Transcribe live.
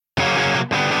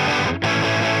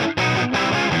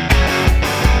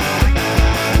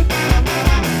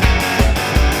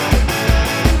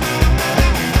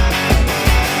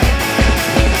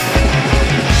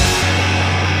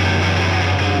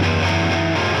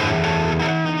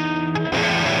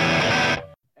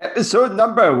Episode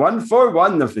number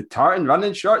 141 of the Tartan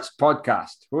Running Shorts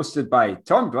podcast, hosted by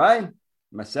Tom Bryan,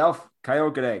 myself, Kyle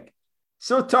Gregg.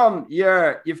 So, Tom,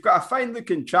 you've got a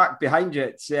fine-looking track behind you.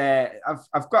 It's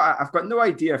I've got no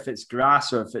idea if it's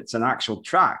grass or if it's an actual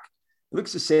track. It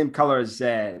looks the same colour as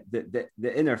the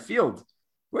inner field.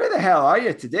 Where the hell are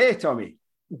you today, Tommy?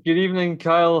 Good evening,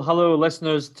 Kyle. Hello,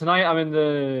 listeners. Tonight I'm in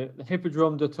the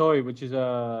Hippodrome d'Auteuil, which is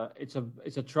it's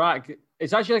a track.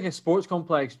 It's actually like a sports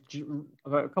complex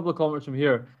about a couple of kilometers from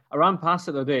here. I ran past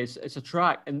it the other day. It's a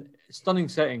track in stunning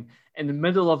setting in the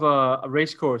middle of a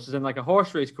race course, as in like a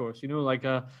horse race course. You know,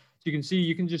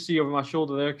 you can just see over my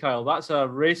shoulder there, Kyle. That's a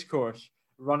race course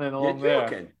running along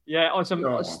there. Yeah,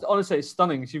 honestly, it's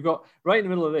stunning. So you've got right in the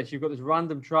middle of this, you've got this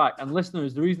random track. And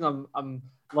listeners, the reason I'm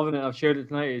loving it, I've shared it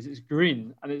tonight, is it's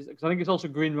green, and because I think it's also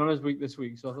Green Runners Week this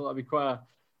week, so I thought that'd be quite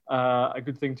a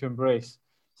good thing to embrace.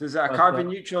 So is that a carbon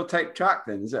neutral type track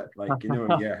then? Is it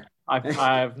yeah?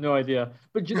 I have no idea,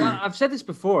 but you know, I've said this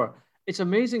before. It's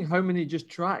amazing how many just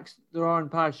tracks there are in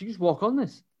Paris. You just walk on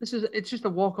this. It's just a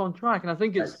walk on track, and I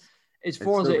think it's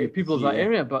for the people of that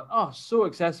area, but so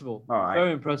accessible.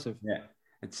 Very impressive. Yeah,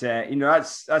 it's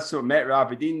that's what Metro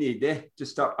Aberdeen need.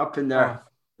 Just up in there.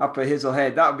 Up at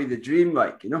Hazelhead, that would be the dream,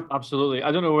 Absolutely.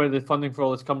 I don't know where the funding for all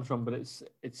this comes from, but it's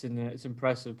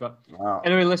impressive. But wow.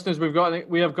 Anyway, listeners, we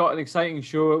have got an exciting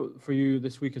show for you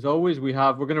this week. As always, we're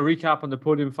going to recap on the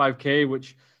Podium 5K,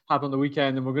 which happened on the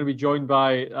weekend, and we're going to be joined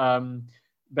by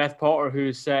Beth Potter, who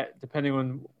is set, depending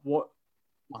on what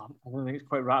I don't think it's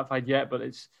quite ratified yet, but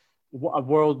it's a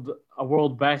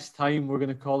world best time, we're going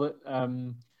to call it,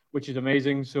 which is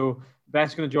amazing. So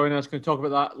Beth's going to join us, going to talk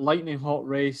about that lightning hot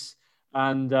race,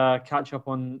 and catch up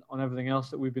on everything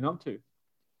else that we've been up to.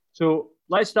 So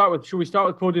should we start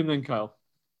with Podium then, Kyle?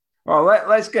 Well,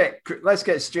 let's get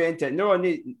straight into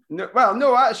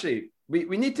it. Actually,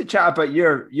 we need to chat about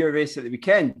your race at the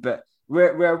weekend, but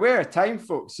we're aware of time,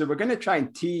 folks. So we're going to try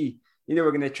and tee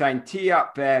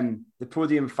up the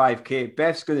Podium 5K.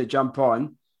 Beth's going to jump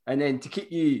on, and then to keep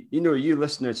you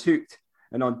listeners hooked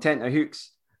and on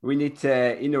tenterhooks, we need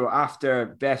to, after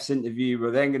Beth's interview,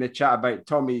 we're then going to chat about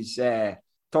Tommy's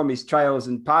trials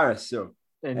in Paris. So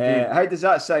how does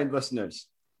that sound, listeners?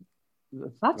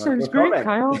 That sounds great,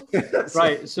 Kyle.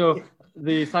 Right. So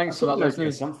thanks for that,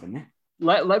 listeners.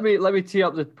 Let me tee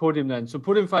up the Podium then. So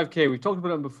Podium 5K, we've talked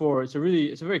about it before. It's a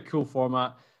very cool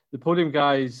format. The Podium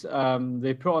guys,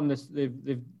 they put on this.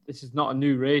 This is not a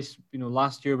new race.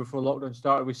 Last year before lockdown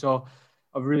started, we saw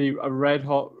a red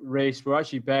hot race where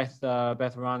actually Beth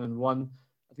ran and won.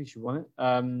 I think she won it.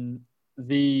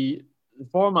 The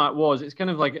format it's kind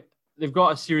of like they've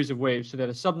got a series of waves. So they had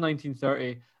a sub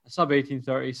 1930, a sub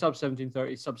 1830, sub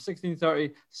 1730, sub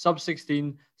 1630, sub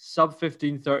 16, sub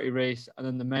 1530 race, and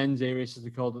then the men's A race, as they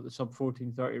called it, the sub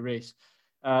 1430 race.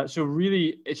 So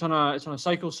really, it's on a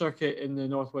cycle circuit in the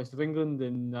northwest of England.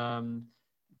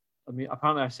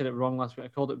 Apparently I said it wrong last week. I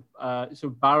called it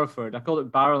Barrowford. I called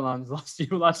it Barrowlands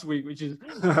last week, which is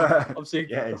obviously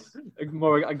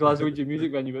more a Glaswegian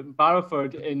music venue, but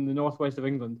Barrowford in the northwest of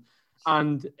England.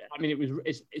 And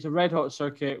it's a red hot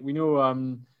circuit. We know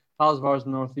pals of ours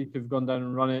in the northeast have gone down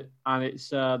and run it, and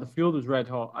it's the field was red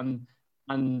hot,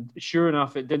 and sure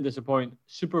enough, it didn't disappoint.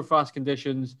 Super fast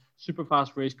conditions, super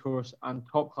fast race course, and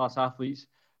top class athletes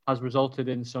has resulted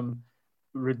in some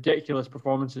ridiculous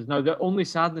performances. Now, the only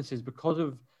sadness is because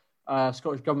of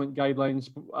Scottish Government guidelines,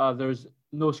 there's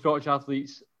no Scottish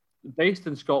athletes based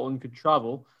in Scotland could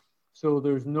travel. So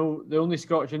the only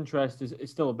Scottish interest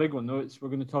is still a big one, though. We're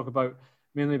going to talk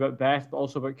mainly about Beth, but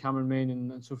also about Cameron Main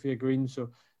and Sophia Green. So,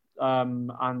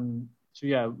 really.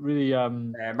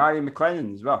 Mary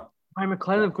McLennan as well. Mary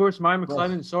McLennan, of course. Mary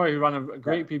McLennan, who ran a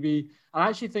great PB. I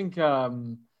actually think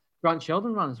Grant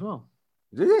Sheldon ran as well.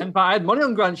 Really? In fact, I had money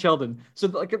on Grant Sheldon. So,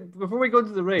 before we go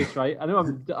into the race, right? I know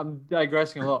I'm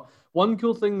digressing a lot. One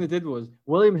cool thing they did was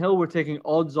William Hill were taking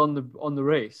odds on the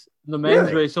race, the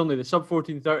men's race only, the sub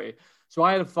 1430. So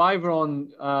I had a fiver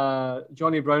on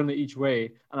Johnny Brownlee each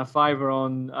way and a fiver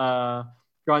on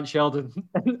Grant Sheldon.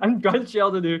 and Grant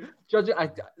Sheldon, who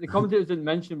the commentators didn't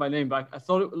mention by name, but I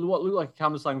thought it looked like a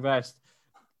Cambuslang vest.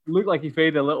 Looked like he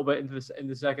faded a little bit in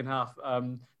the second half.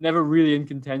 Never really in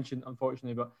contention,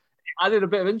 unfortunately, but added a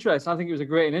bit of interest. I think it was a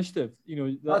great initiative.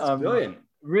 That's brilliant.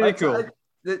 Really cool.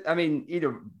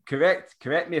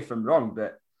 Correct me if I'm wrong,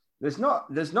 but there's not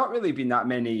really been that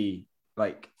many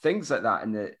things like that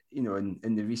in the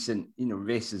in the recent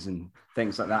races and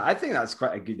things like that. I think that's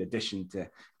quite a good addition to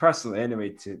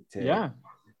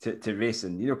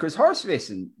racing. Because horse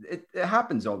racing it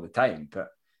happens all the time, but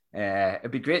it'd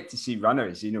be great to see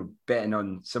runners betting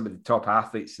on some of the top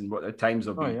athletes and what their times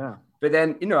will be. But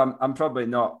then, I'm probably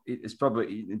not. It's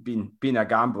probably being a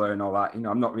gambler and all that.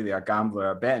 I'm not really a gambler,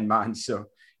 a betting man. So,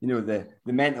 the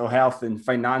mental health and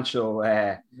financial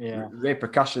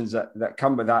repercussions that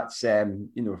come with that's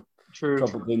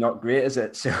probably not great, is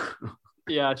it? So.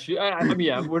 Yeah, I mean,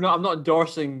 yeah, I'm not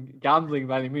endorsing gambling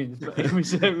by any means, but it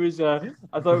was.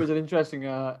 I thought it was an interesting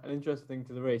thing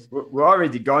to the race. We're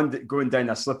already going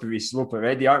down a slippery slope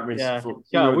already, aren't we? Yeah,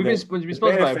 we've been supposed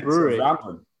about a brewery.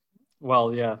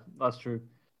 Well, yeah, that's true.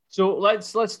 So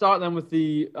let's start then with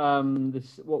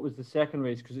what was the second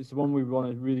race, because it's the one we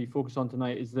want to really focus on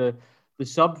tonight. Is the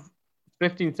sub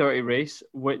 15:30 race,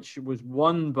 which was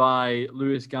won by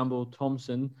Lewis Gamble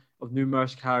Thompson of New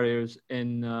Maersk Harriers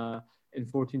in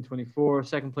 14:24.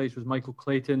 Second place was Michael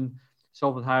Clayton,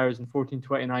 Salford Harriers in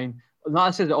 14:29. And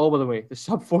that says it all, by the way. The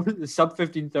sub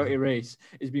 15:30 race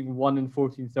is being won in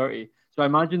 14:30. So I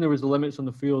imagine there was limits on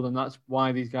the field, and that's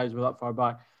why these guys were that far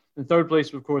back. In third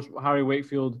place, of course, Harry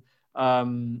Wakefield,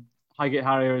 Highgate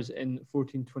Harriers in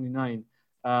 14:29.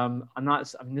 And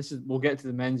we'll get to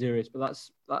the men's race, but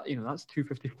that's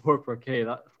 254 per K,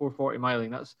 that 440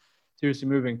 miling, that's seriously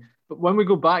moving. But when we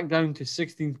go back down to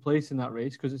 16th place in that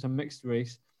race, because it's a mixed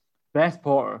race, Beth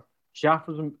Potter,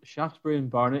 Shaftesbury and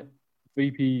Barnet,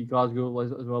 VP Glasgow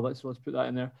as well. Let's put that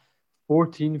in there.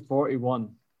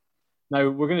 14:41. Now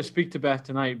we're going to speak to Beth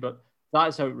tonight, but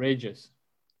that's outrageous.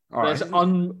 That's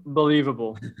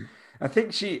unbelievable. I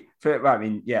think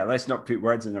let's not put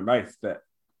words in her mouth, but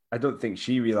I don't think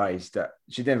she realised that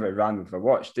she never ran with a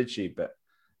watch, did she? But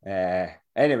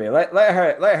anyway, let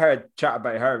her chat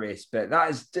about her race. But that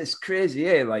is just crazy,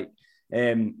 eh?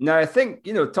 Now I think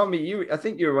Tommy, I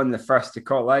think you were one of the first to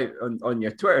call out on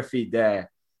your Twitter feed, or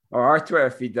our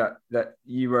Twitter feed, that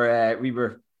you were we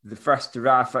were the first to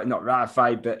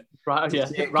ratify, but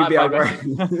it could be our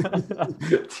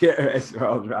TRS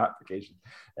World ratification.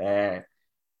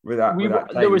 With that time,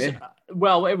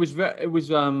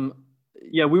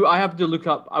 I have to look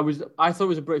up. I thought it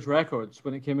was a British records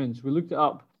when it came in, so we looked it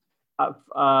up.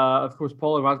 Of course,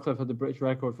 Paula Radcliffe had the British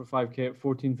record for 5K at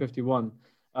 14:51.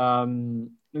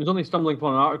 It was only stumbling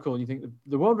upon an article, and you think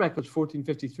the world record's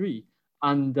 14:53,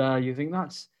 and you think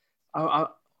that's or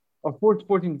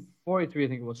 14:43, I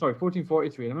think it was. Sorry,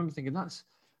 14:43. And I remember thinking that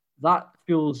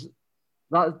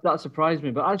surprised me.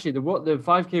 But actually, the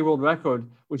 5K world record,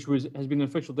 which has been an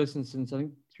official distance since I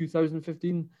think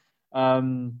 2015.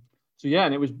 So yeah,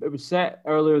 and it was set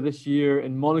earlier this year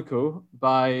in Monaco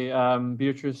by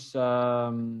Beatrice.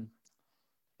 Sorry,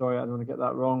 I don't want to get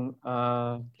that wrong.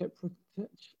 Kiprutic? I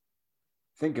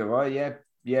think it was,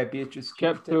 yeah, Beatrice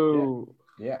Kipto.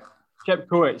 Yeah.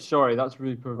 Chepkoech, sorry, that's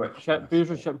really perfect.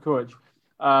 Beatrice Chepkoech.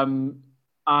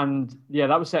 And yeah,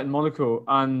 that was set in Monaco,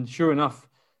 and sure enough,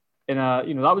 I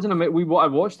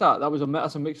watched that.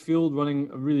 That's a mixed field running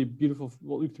a really beautiful,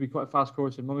 what looked to be quite a fast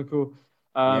course in Monaco.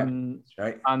 That's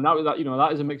right. And that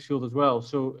is a mixed field as well.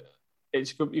 So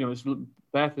it's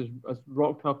Beth has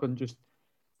rocked up and just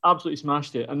absolutely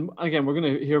smashed it. And again, we're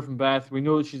going to hear from Beth. We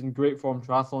know that she's in great form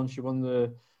triathlon. She won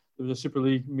there was a Super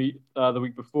League meet the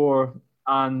week before,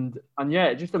 and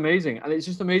yeah, just amazing. And it's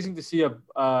just amazing to see a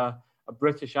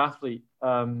British athlete,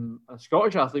 a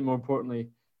Scottish athlete, more importantly,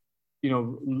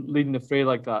 leading the fray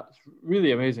like that. It's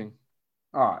really amazing.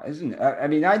 Oh, isn't it? I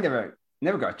mean, I never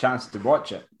got a chance to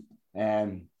watch it,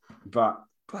 but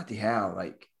bloody hell,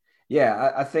 I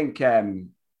think, I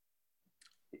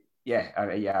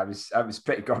was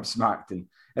pretty gobsmacked, and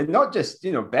not just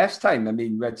Beth's time. I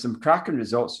mean, we had some cracking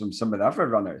results from some of the other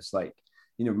runners,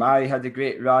 Mary had a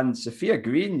great run. Sophia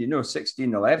Green,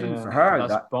 16:11 for her.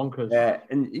 That's bonkers.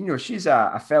 And she's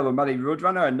a fellow Murray Road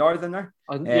runner, a northerner.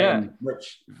 And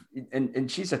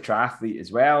she's a triathlete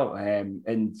as well.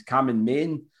 And Cameron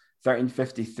Main,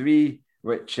 13:53,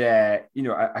 which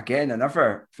again,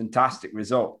 another fantastic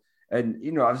result. And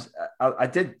I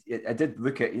did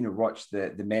look at watch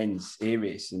the men's A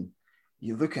race, and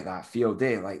you look at that field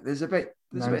day, there's about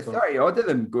 30 odd of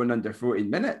them going under 14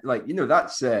 minutes.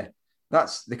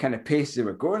 That's the kind of pace they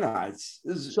were going at. It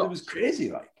was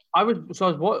crazy. I was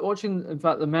watching, in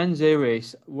fact, the men's A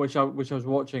race, which I was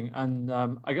watching, and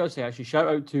I got to say, actually, shout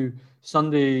out to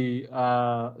Sunday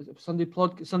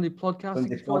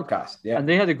Podcast, yeah. And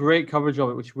they had a great coverage of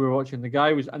it, which we were watching. The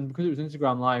guy was, and because it was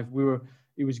Instagram Live, I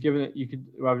was giving a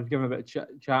bit of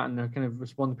chat and kind of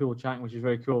respond to people chatting, which is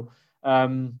very cool.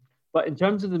 But in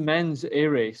terms of the men's A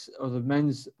race, or the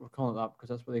men's, we're calling it that because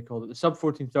that's what they called it, the sub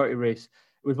 14:30 race.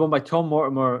 It was won by Tom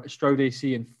Mortimer, Stroud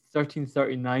AC, in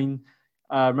 13:39.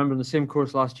 Remember, on the same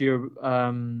course last year,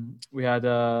 we had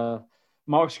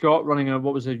Mark Scott running I'm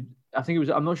not sure if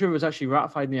it was actually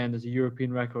ratified in the end as a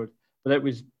European record, but it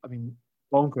was,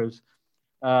 bonkers.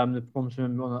 the performance from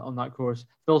him on that course.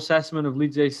 Phil Sessman of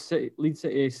Leeds City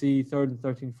AC, third in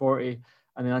 13:40,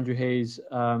 and then Andrew Hayes,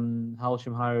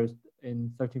 Hailsham Hires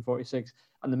in 13:46.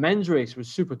 And the men's race was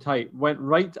super tight, went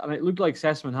right, and it looked like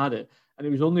Sessman had it, and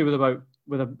it was only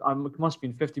it must have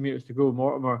been 50 meters to go.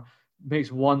 Mortimer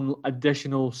makes one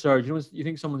additional surge. You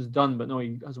think someone's done, but no,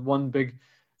 he has one big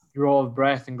draw of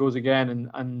breath and goes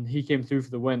again, and he came through for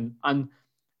the win. And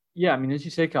yeah, I mean, as you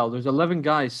say, Cal, there's 11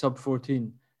 guys sub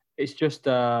 14. It's just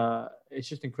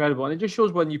incredible, and it just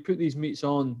shows when you put these meets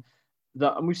on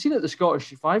that, and we've seen it the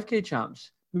Scottish 5K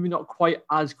champs, maybe not quite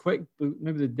as quick, but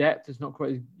maybe the depth is not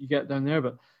quite as you get down there,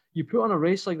 but you put on a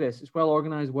race like this, it's well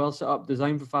organized, well set up,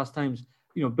 designed for fast times.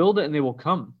 Build it and they will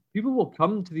come. People will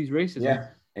come to these races. Yeah.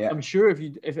 I'm sure if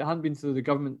it hadn't been through the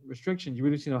government restrictions, you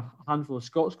would have seen a handful of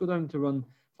Scots go down to run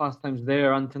fast times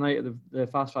there and tonight at the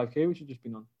Fast 5K, which has just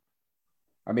been on.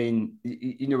 I mean,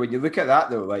 when you look at that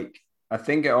though, like, I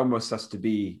think it almost has to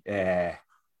be like,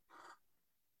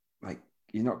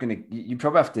 you're not going to, you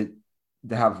probably have to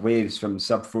have waves from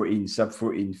sub 14, sub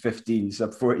 14, 15,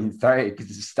 sub 14, 30 because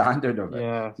it's the standard of it.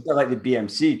 Yeah. It's not like the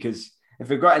BMC, because if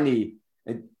we've got any,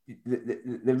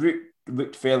 the route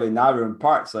looked fairly narrow in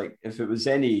parts. Like if it was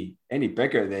any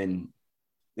bigger, then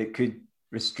it could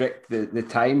restrict the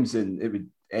times and it would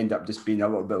end up just being a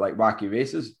little bit like wacky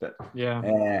races. But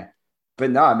yeah.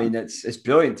 But no, I mean, it's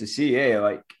brilliant to see.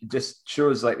 Like it just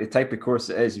shows like the type of course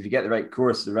it is. If you get the right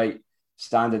course, the right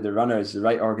standard of runners, the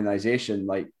right organization,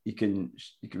 like you can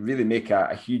really make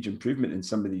a huge improvement in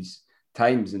some of these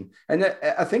times. And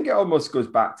I think it almost goes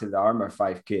back to the Armour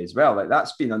 5K as well. Like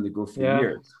that's been on the go for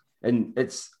years. And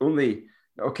it's only,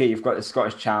 okay, you've got the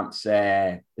Scottish champs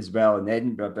as well in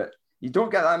Edinburgh, but you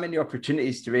don't get that many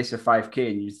opportunities to race a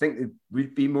 5K. And you think there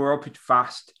would be more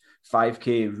fast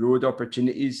 5K road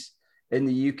opportunities in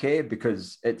the UK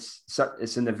because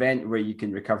it's an event where you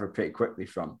can recover pretty quickly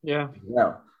from. Yeah.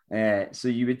 Well, so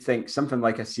you would think something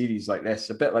like a series like this,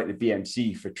 a bit like the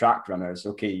BMC for track runners.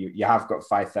 Okay, you have got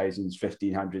 5,000s,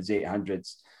 1,500s,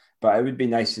 800s, but it would be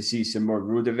nice to see some more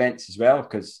road events as well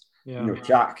because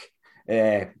track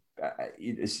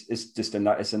it's just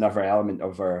another element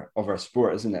of our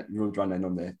sport, isn't it? Road running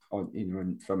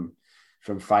from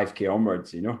 5K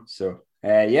onwards, So.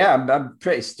 I'm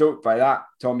pretty stoked by that,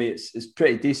 Tommy. It's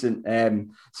pretty decent.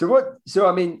 So what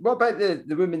about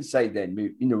the women's side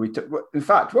then? In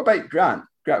fact, what about Grant?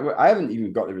 I haven't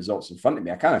even got the results in front of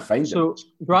me. I can't find them.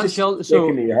 Grant Sheldon.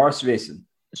 Taking me horse racing.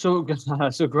 So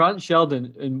Grant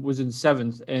Sheldon was in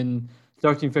 7th in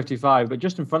 13:55, but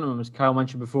just in front of him, as Kyle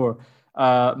mentioned before,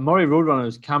 Murray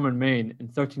Roadrunners Cameron Main in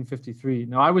 13:53.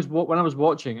 Now when I was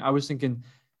watching, I was thinking,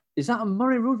 is that a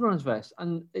Murray Roadrunners vest?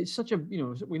 And it's such a,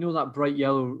 we know that bright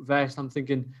yellow vest. I'm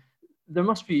thinking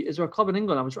is there a club in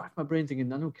England? I was racking my brain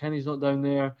thinking, I know Kenny's not down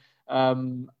there. I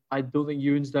don't think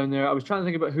Ewan's down there. I was trying to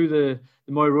think about who the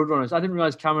Murray Roadrunners. I didn't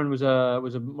realize Cameron was a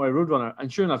Murray Roadrunner.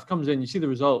 And sure enough, comes in, you see the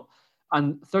result.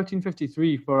 And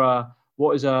 13:53 for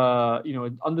what is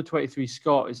an under 23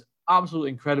 Scot is absolutely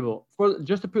incredible.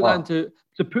 Just to put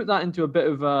that into a bit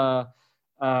of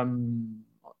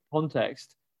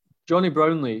context, Johnny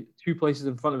Brownlee, 2 places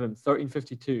in front of him,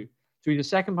 13:52. So he's a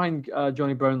second behind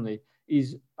Johnny Brownlee.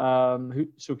 He's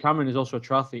so Cameron is also a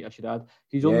triathlete, I should add.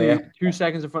 He's only 2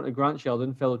 seconds in front of Grant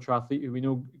Sheldon, fellow triathlete, who we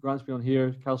know Grant's been on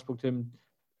here. Kyle spoke to him,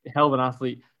 hell of an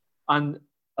athlete. And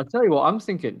I'll tell you what, I'm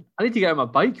thinking, I need to get on my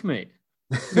bike, mate.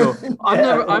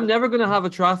 I'm never going to have a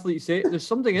triathlete say there's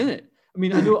something in it. I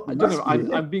mean,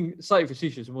 I'm being slightly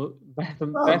facetious. Beth,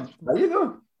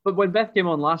 but when Beth came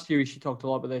on last year, she talked a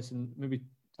lot about this, and maybe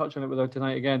touch on it with her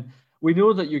tonight again. We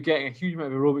know that you're getting a huge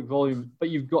amount of aerobic volume, but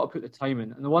you've got to put the time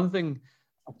in. And the one thing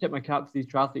I tip my cap to these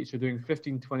triathletes who are doing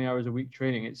 15, 20 hours a week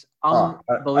training. It's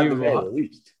unbelievable. At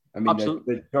least. I mean,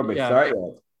 they're probably 30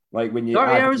 odd. Like when you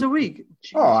 30 hours a week.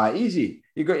 Jeez. Oh, easy.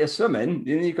 You got your swimming,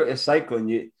 then you got your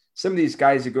cycling. Some of these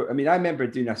guys who go. I mean, I remember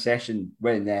doing a session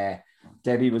when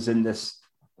Debbie was in the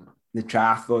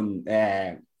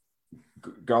triathlon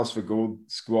Girls for Gold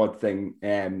squad thing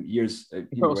years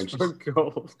Girls for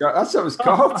Gold. That's what it was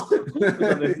called.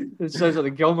 It sounds like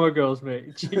the Gilmore Girls,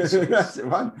 mate. Jesus. That's the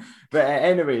one. But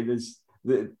anyway, there's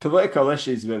the political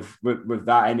issues with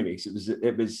that anyway. So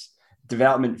it was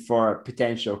development for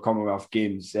potential Commonwealth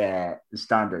Games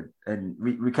standard, and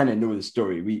we kind of know the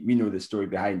story. We know the story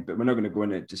behind, but we're not going to go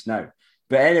into it just now.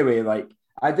 But anyway, like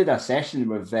I did a session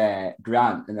with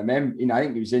Grant, and I remember, I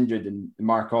think he was injured in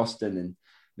Mark Austin, and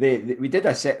we did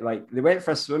a set, like they went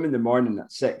for a swim in the morning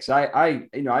at 6. I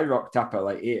rocked up at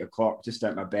like 8 o'clock just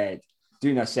out of my bed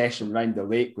doing a session around the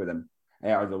lake with him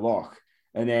or the loch,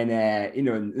 And then,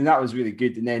 and that was really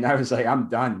good. And then I was like, I'm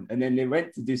done. And then they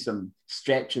went to do some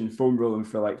stretching, foam rolling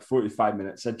for like 45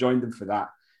 minutes. I joined them for that.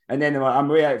 And then I'm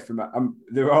way out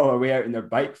they were all away out on their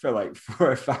bike for like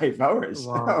 4 or 5 hours.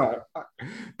 Wow.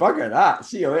 Bugger that.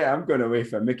 See you later. I'm going away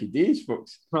for Mickey D's,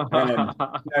 folks. Now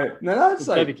that's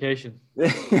like dedication.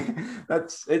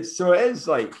 So it is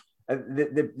like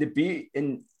the beat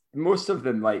in most of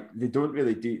them, like they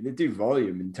do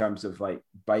volume in terms of like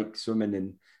bike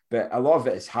swimming, but a lot of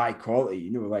it is high quality,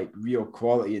 like real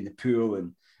quality in the pool,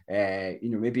 and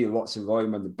maybe lots of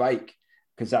volume on the bike,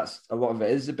 because that's a lot of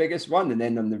it is the biggest one. And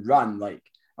then on the run, like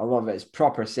a lot of it is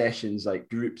proper sessions, like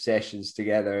group sessions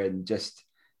together, and just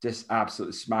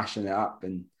absolutely smashing it up.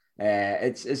 And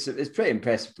it's pretty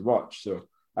impressive to watch. So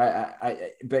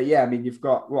but yeah, I mean, you've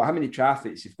got how many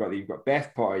triathletes you've got? You've got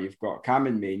Beth Potter, you've got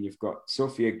Cameron Main, you've got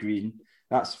Sophia Green.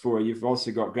 That's 4. You've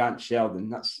also got Grant Sheldon.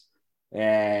 That's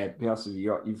who else have you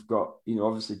got? You've got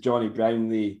obviously Johnny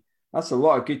Brownlee. That's a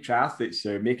lot of good triathletes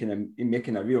that are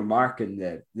making a real mark in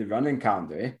the running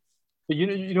calendar. Eh? But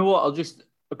you know what? I'll just,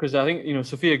 because I think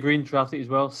Sophia Green triathlete as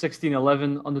well,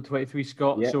 16:11 under 23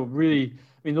 Scott. Yeah. So really,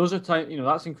 I mean, those are time.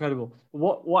 That's incredible.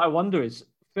 What I wonder is,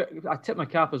 I tip my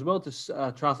cap as well to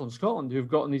Triathlon Scotland, who've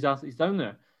gotten these athletes down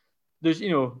there. There's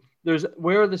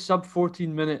where are the sub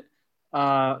 14-minute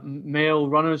male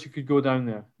runners who could go down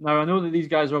there? Now, I know that these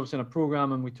guys are obviously in a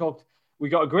program, and we got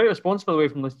a great response, by the way,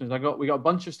 from listeners. We got a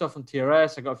bunch of stuff on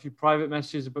TRS. I got a few private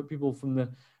messages about people from the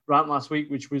rant last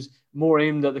week, which was more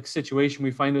aimed at the situation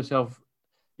we find ourselves.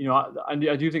 I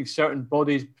do think certain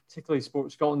bodies, particularly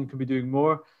Sport Scotland, could be doing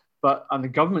more, and the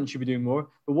government should be doing more.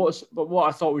 But what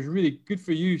I thought was really good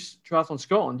for you, Triathlon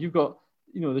Scotland, you've got,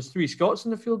 there's 3 Scots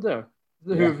in the field there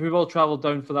who've all travelled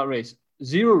down for that race.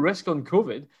 Zero risk on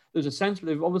COVID. There's a sense, but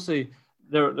they've obviously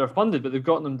they're funded, but they've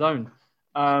gotten them down.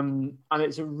 And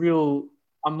it's a real.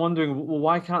 I'm wondering, well,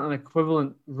 why can't an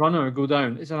equivalent runner go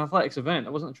down? It's an athletics event.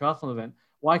 It wasn't a triathlon event.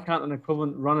 Why can't an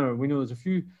equivalent runner? We know there's a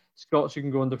few Scots who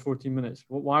can go under 14 minutes.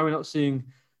 Why are we not seeing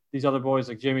these other boys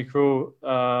like Jamie Crow,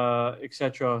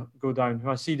 etc., go down? Who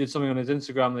I see did something on his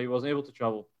Instagram that he wasn't able to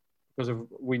travel because of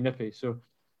wee nippy. So,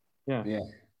 yeah.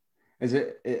 Is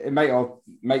it? It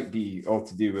might be all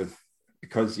to do with,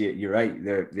 because you're right.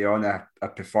 They're on a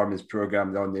performance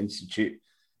program. They're on the institute,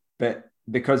 but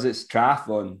because it's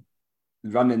triathlon,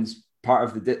 running's part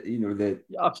of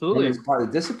absolutely, it's part of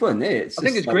the discipline. I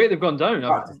think it's great they've gone down.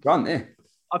 Run,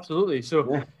 Absolutely.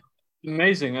 So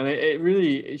amazing, and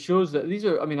it shows that these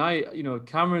are. I mean,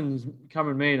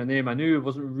 Cameron Main, a name I knew,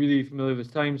 wasn't really familiar with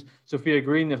his times. Sophia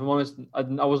Green, if I'm honest, I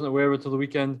wasn't aware of it till the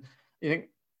weekend. You think,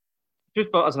 just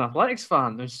about as an athletics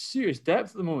fan, there's serious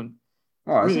depth at the moment.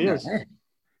 Oh, it really is.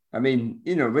 I mean,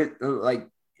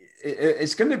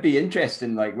 it's going to be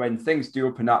interesting. Like when things do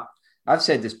open up. I've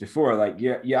said this before, like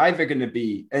you're either going to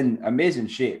be in amazing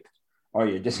shape or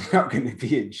you're just not going to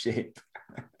be in shape.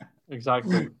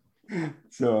 Exactly.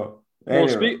 So,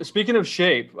 anyway. Well, speaking of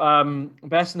shape,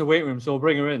 Beth's in the weight room, so we'll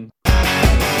bring her in.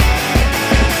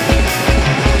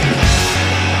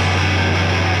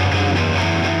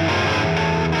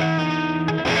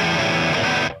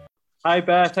 Hi,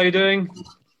 Beth. How you doing?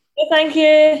 Well, thank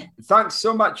you. Thanks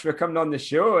so much for coming on the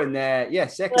show. And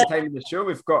second time in the show,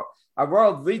 we've got a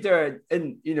world leader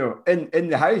in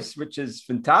the house, which is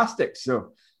fantastic.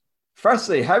 So,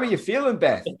 firstly, how are you feeling,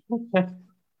 Beth?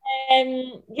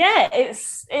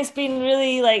 It's been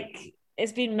really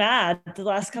it's been mad the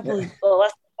last last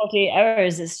 48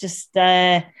 hours. It's just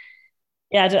I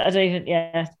don't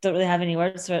really have any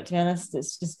words for it, to be honest.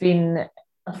 It's just been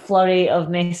a flurry of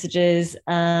messages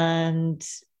and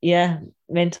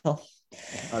mental.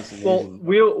 Well,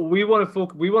 we want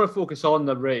to focus on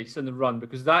the race and the run,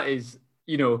 because that is,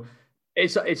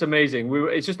 it's amazing.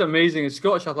 It's just amazing as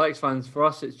Scottish athletics fans. For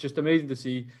us, it's just amazing to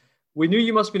see. We knew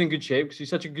you must have been in good shape because you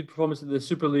such a good performance at the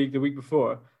Super League the week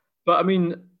before. But I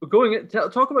mean,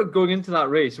 talk about going into that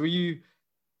race. Were you,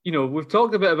 we've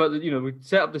talked a bit about we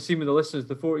set up the scene with the listeners,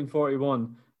 the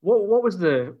 1441.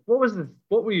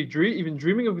 What were you even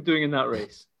dreaming of doing in that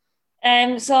race?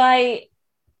 So I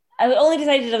only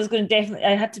decided I was going to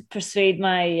I had to persuade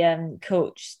my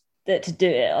coach to do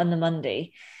it on the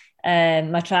Monday,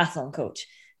 my triathlon coach.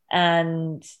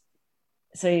 And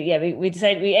so, we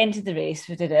decided, we entered the race,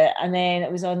 we did it. And then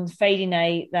it was on Friday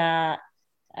night that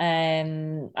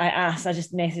I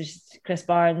just messaged Chris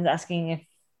Barnes asking if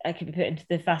I could be put into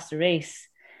the faster race.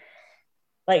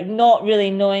 Like, not really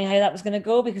knowing how that was going to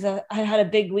go, because I had a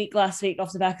big week last week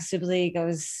off the back of Super League. I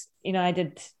was, I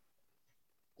did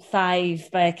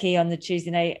 5 by a K on the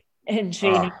Tuesday night in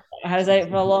training. I was out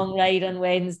for a long ride on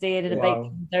Wednesday. I did a bike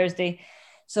on Thursday.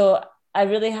 So I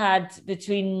really had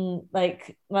between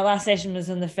like my last session was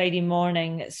on the Friday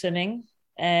morning at swimming.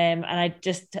 And I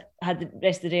just had the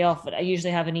rest of the day off. But I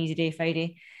usually have an easy day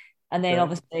Friday. And then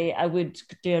obviously I would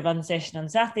do a run session on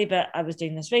Saturday, but I was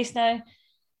doing this race now.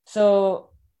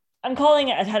 So I'm calling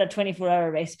it, I'd had a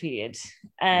 24-hour rest period. So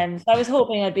I was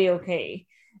hoping I'd be okay.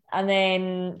 And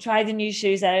then tried the new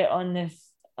shoes out on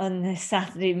the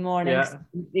Saturday morning. Yeah.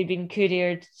 They've been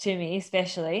couriered to me,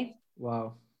 especially.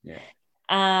 Wow. Yeah.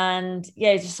 And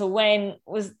yeah, just so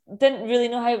didn't really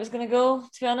know how it was going to go,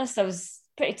 to be honest. I was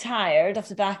pretty tired off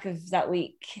the back of that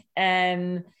week.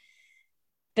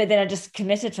 But then I just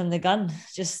committed from the gun,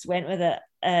 just went with it.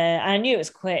 And I knew it was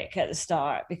quick at the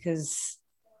start because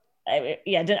I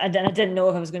didn't know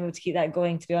if I was going to be able to keep that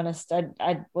going, to be honest.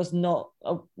 I was not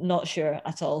sure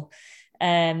at all.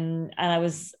 And I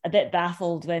was a bit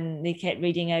baffled when they kept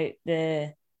reading out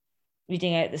the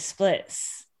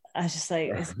splits. I was just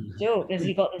like, it's a joke. Has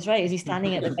he got this right? Is he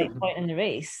standing at the right point in the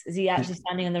race? Is he actually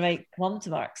standing on the right kilometer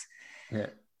marks? Yeah.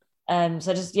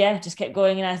 So I just kept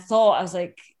going. And I was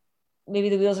like, maybe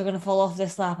the wheels are going to fall off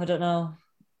this lap. I don't know.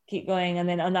 Keep going. And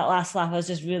then on that last lap, I was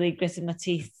just really gritting my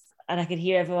teeth and I could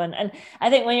hear everyone. And I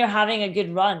think when you're having a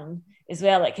good run as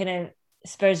well, it kind of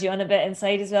spurs you on a bit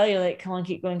inside as well. You're like, come on,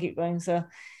 keep going. So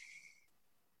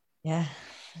yeah.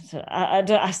 So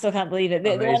I still can't believe it.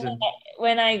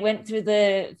 When I went through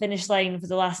the finish line for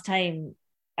the last time,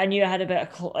 I knew I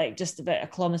had just about a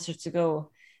kilometer to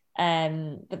go.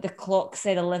 But the clock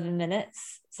said 11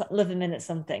 minutes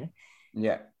something.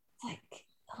 Yeah. It's like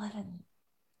 11,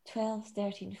 12,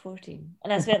 13, 14.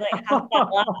 And I spent like half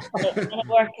that lap trying to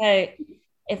work out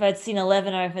if I'd seen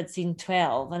 11 or if I'd seen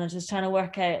 12. And I was just trying to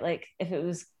work out like if I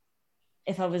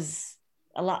was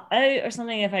a lap out or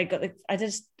something, I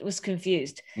just was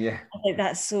confused. Yeah. I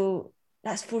was like,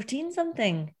 that's 14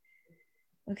 something.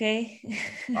 Okay.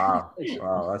 Wow,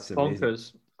 that's amazing.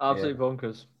 Bonkers. Absolutely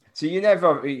bonkers. So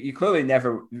you clearly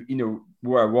never,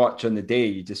 wore a watch on the day.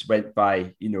 You just went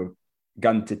by,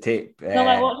 gun to tape. No,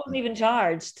 my watch wasn't even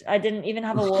charged. I didn't even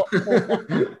have a watch.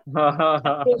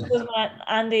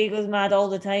 Andy goes mad all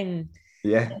the time.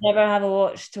 Yeah. I never have a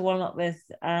watch to warm up with,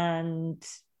 and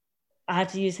I had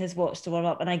to use his watch to warm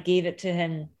up, and I gave it to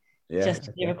him. Yeah. Just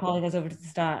as they were calling us over to the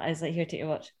start. I was like, "Here, take your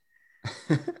watch."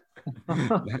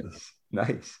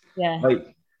 Nice. Yeah.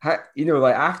 Like, how,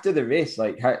 like after the race,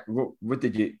 like how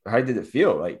did it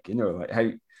feel? Like, like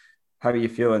how are you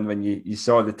feeling when you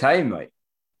saw the time? Like,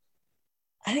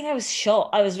 I think I was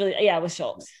shocked. I was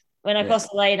shocked. When I crossed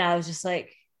the line, I was just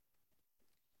like,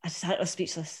 I was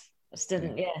speechless. I just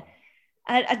didn't,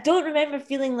 I don't remember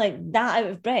feeling like that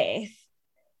out of breath.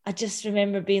 I just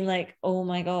remember being like, oh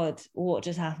my God, what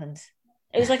just happened?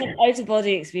 It was like an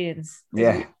out-of-body experience.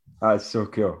 Yeah, that's so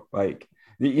cool. Like,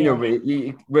 I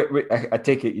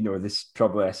take it, this is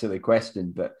probably a silly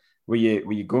question, but were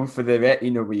you going for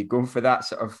were you going for that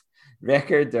sort of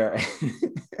record? Or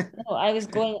No, I was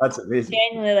going. That's amazing.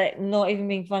 Genuinely, like, not even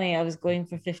being funny. I was going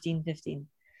for 15:15.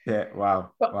 Yeah,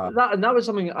 wow. That was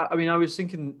something. I mean, I was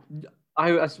thinking.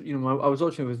 I was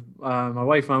watching it with my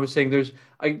wife, and I was saying,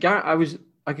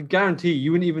 I could guarantee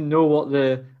you wouldn't even know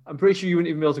I'm pretty sure you wouldn't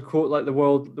even be able to quote like the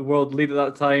world lead at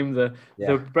that time, the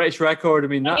British record. I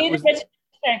mean, I knew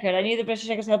the British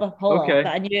record held by Pollard. Okay.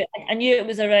 I knew it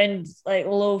was around like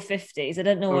low 50s. I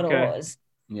didn't know what it was.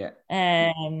 Yeah.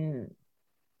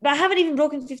 But I haven't even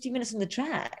broken 15 minutes on the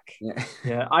track.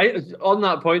 Yeah. On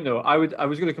that point though, I was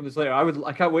going to come to this later.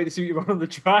 I can't wait to see what you run on the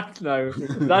track now.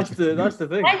 That's the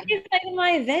thing. I just like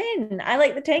my event. I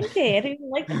like the 10K. I don't even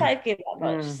like the 5K that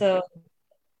much. So.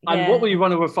 Yeah. And what will you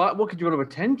run over 5? What could you run over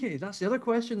 10K? That's the other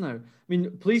question now. I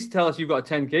mean, please tell us you've got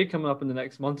a 10K coming up in the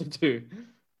next month or two.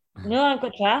 No, I've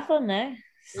got triathlon now.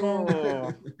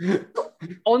 So.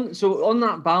 On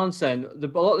that balance then, a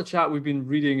lot of the chat we've been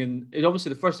reading, and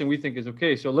obviously the first thing we think is,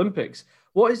 okay, so Olympics.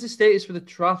 What is the status for the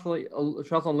triathlon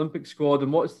Olympic squad,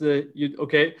 and what's and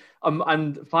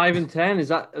 5 and 10, is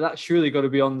that surely got to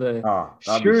be on the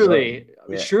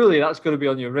surely that's got to be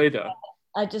on your radar.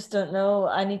 I just don't know.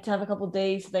 I need to have a couple of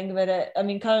days to think about it. I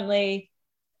mean, currently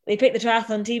they picked the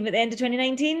triathlon team at the end of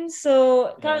 2019,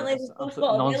 so currently there's no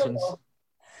spot available.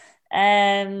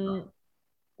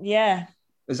 Yeah.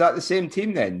 Is that the same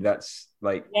team then? That's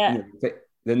like,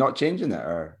 they're not changing it,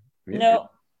 or really? No.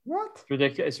 What?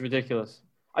 It's ridiculous.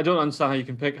 I don't understand how you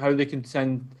can pick,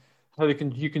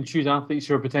 you can choose athletes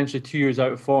who are potentially 2 years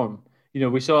out of form.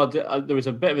 We saw there was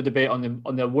a bit of a debate on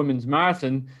the women's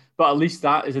marathon, but at least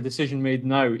that is a decision made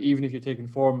now, even if you're taking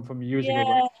form from years ago.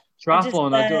 But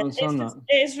triathlon, I don't understand that.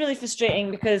 It is really frustrating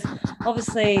because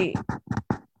obviously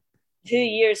 2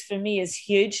 years for me is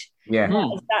huge. Yeah.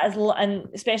 That is, and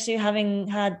especially having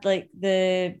had like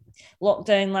the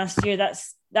lockdown last year,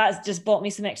 that's just bought me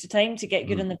some extra time to get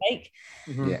good on the bike.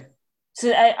 Yeah.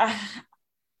 So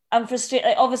I'm frustrated.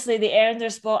 Like, obviously, they earned their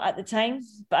spot at the time,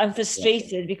 but I'm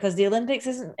frustrated because the Olympics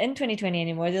isn't in 2020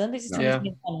 anymore. The Olympics is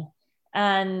 2021,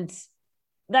 and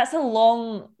that's a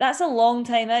long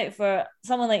time out for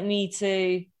someone like me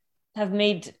to have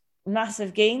made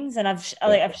massive gains. And I've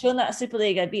shown that at Super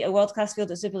League. I beat a world class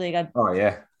field at Super League. I've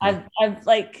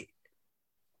like,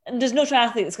 and there's no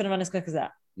triathlete that's going to run as quick as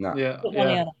that. No.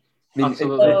 Yeah.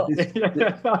 Absolutely.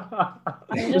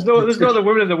 There's no other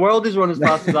woman in the world who's run as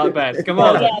fast as that, Beth. Come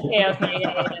on.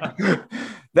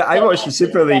 I watched the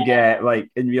Super League like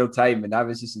in real time, and I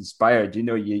was just inspired.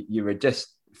 You were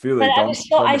just fully.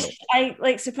 I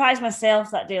like surprised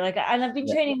myself that day. Like, and I've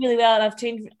been training really well, and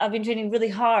I've been training really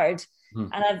hard,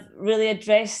 and I've really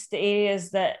addressed the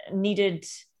areas that needed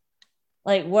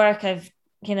like work. I've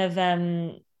kind of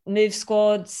move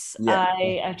squads.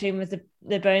 I train with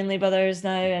the Brownlee brothers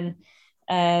now, and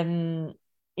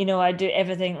I do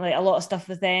everything, like a lot of stuff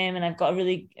with them, and I've got a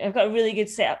really good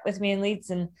setup with me in Leeds,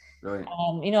 and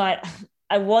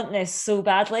I want this so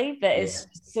badly, but it's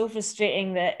so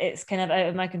frustrating that it's kind of out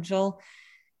of my control.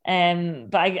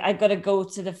 But I got to go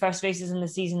to the first races in the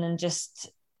season and just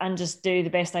do the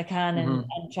best I can, and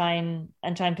try and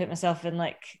put myself in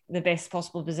like the best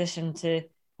possible position to,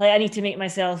 like, I need to make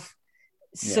myself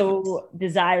so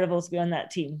desirable to be on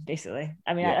that team, basically.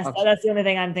 I mean, that's the only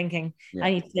thing I'm thinking.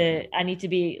 I need to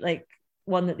be like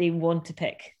one that they want to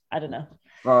pick. I don't know.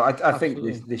 Well, I think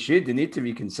they need to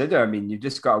reconsider. I mean, you've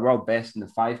just got a world best in the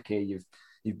 5K.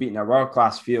 You've beaten a world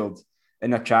class field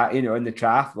in a in the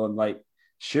triathlon. Like,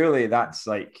 surely that's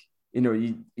like,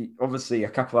 you obviously a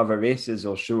couple other races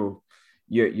will show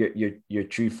your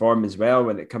true form as well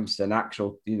when it comes to an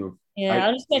actual,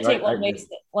 I'm just going to take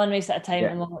one race at a time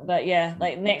at the moment. But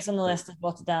like next on the list is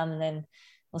Rotterdam, and then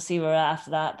we'll see where we're at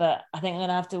after that. But I think I'm going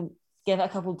to have to give it a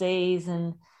couple of days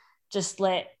and just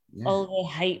let all the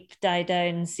hype die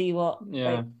down and see what,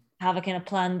 have a kind of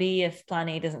plan B if plan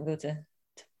A doesn't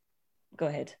go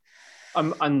ahead.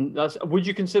 And would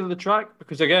you consider the track?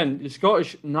 Because again, the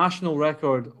Scottish national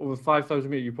record over 5,000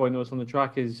 meters, you point out on the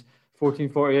track, is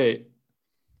 14:48.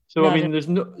 So I mean, there's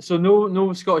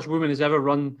no Scottish woman has ever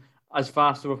run as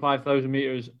fast over 5,000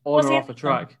 meters on or off a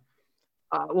track.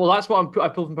 Well, that's what I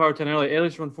pulled from Power 10 earlier.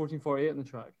 Eilish run 14:48 on the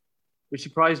track, which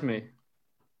surprised me.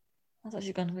 I thought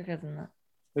she'd gone quicker than that.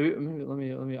 Maybe, let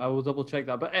me. I will double check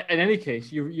that. But in any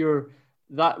case,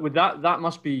 that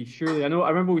must be surely. I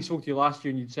remember we spoke to you last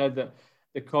year, and you said that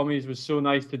the commies was so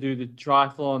nice to do the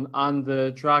triathlon and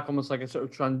the track, almost like a sort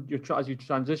of as you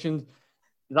transitioned.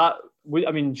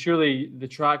 Surely the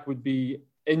track would be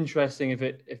interesting if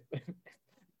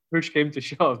push came to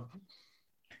shove.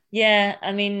 Yeah,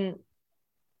 I mean,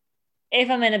 if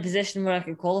I'm in a position where I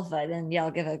could qualify, then I'll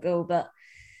give it a go. But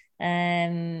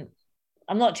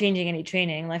I'm not changing any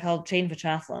training. Like, I'll train for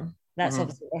triathlon. That's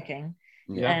obviously working.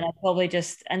 Yeah. And I'll probably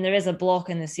and there is a block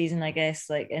in the season, I guess,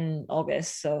 like in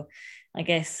August. So I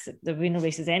guess there'll be no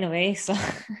races anyway. So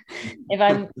if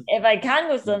I can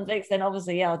go to the Olympics, then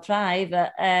obviously I'll try.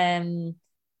 But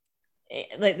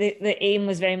like the aim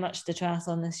was very much the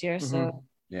triathlon this year. So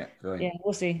brilliant.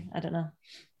 We'll see. I don't know.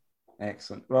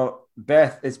 Excellent. Well,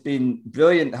 Beth, it's been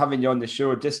brilliant having you on the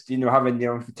show. Just, having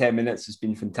you on for 10 minutes has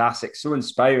been fantastic. So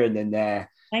inspiring. And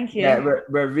thank you. Yeah,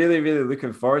 we're really, really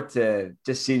looking forward to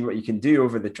just seeing what you can do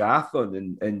over the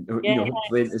triathlon and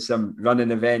hopefully into some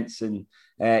running events. And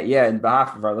in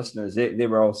behalf of our listeners, they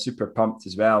were all super pumped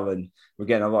as well. And we're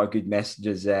getting a lot of good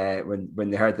messages when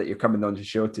they heard that you're coming on the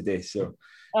show today. So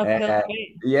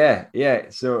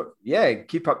So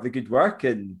keep up the good work,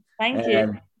 and thank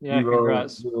you.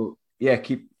 Congrats.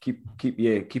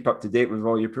 Keep up to date with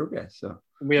all your progress. So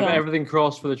we have everything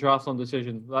crossed for the triathlon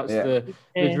decision. That's the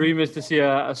dream, is to see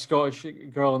a Scottish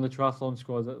girl in the triathlon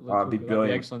squad. That'd be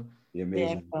brilliant. Be excellent. Be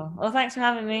amazing. Well, thanks for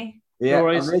having me. Yeah,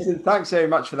 amazing. Thanks very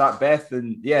much for that, Beth.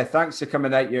 And thanks for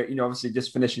coming out. You're, obviously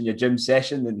just finishing your gym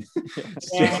session, and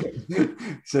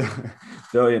so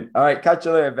brilliant. All right, catch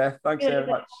you later, Beth. Thanks very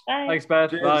much. Bye. Thanks, Beth.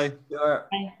 Cheers. Bye.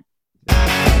 Bye.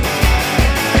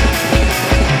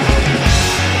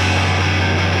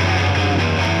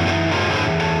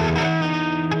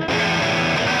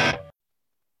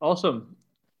 Awesome.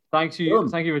 Thank you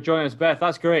for joining us, Beth.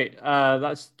 That's great.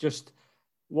 That's just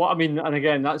what I mean. And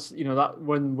again, that's, that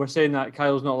when we're saying that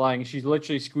Kyle's not lying, she's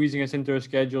literally squeezing us into her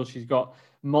schedule. She's got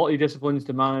multi-disciplines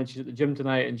to manage. She's at the gym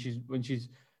tonight, and she's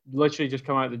literally just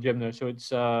come out of the gym there. So it's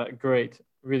great,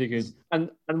 really good. And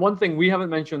one thing we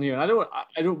haven't mentioned here, and I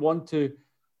don't want to.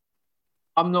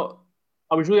 I'm not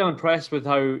I was really unimpressed with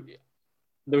how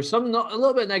there was a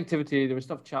little bit of negativity. There was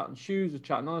stuff chatting shoes,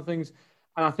 chatting other things.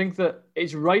 And I think that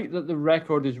it's right that the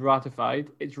record is ratified.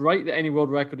 It's right that any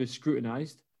world record is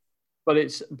scrutinized. But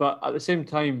at the same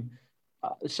time,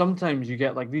 sometimes you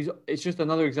get like these. It's just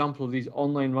another example of these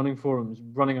online running forums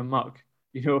running amok.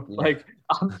 Like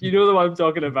you know the one I'm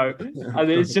talking about,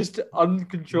 and it's just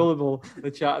uncontrollable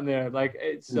the chat in there. Like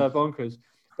it's bonkers.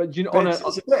 But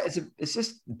it's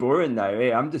just boring now.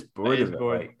 Eh? I'm just bored of it.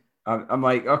 Boring. Like I'm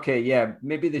like, okay, yeah,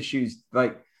 maybe the shoes.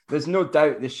 Like, there's no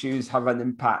doubt the shoes have an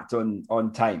impact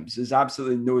on times. There's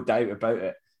absolutely no doubt about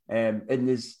it. And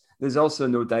there's also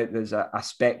no doubt there's a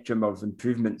spectrum of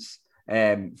improvements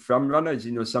from runners.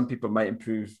 Some people might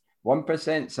improve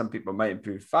 1%, some people might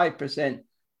improve 5%.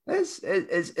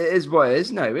 It is what it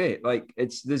is now, eh? Like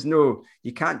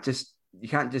you can't just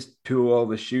pull all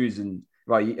the shoes and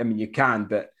you can,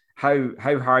 but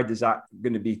how hard is that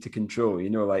going to be to control?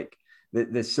 Like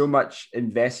there's so much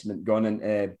investment gone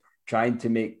into trying to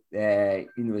make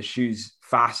the shoes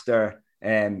faster,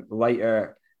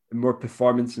 lighter, more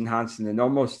performance enhancing, and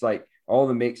almost like all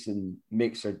the makes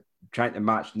are trying to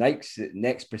match Nike's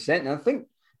next percent. And I think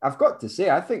I've got to say,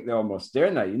 I think they're almost there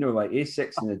now. Like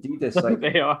Asics and Adidas, like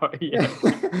they are, yeah.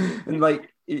 And like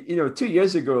 2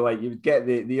 years ago, like you would get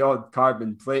the odd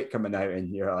carbon plate coming out,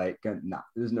 and you're like, nah,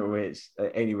 there's no way it's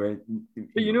anywhere.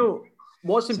 But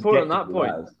what's important at that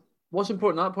point? What's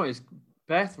important at that point is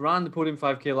Beth ran the podium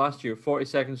 5K last year 40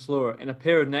 seconds slower in a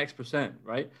pair of next percent,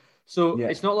 right? So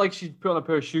It's not like she put on a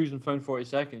pair of shoes and found 40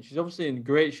 seconds. She's obviously in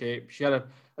great shape. She had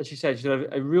as she said,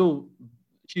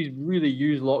 she's really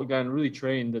used lockdown, really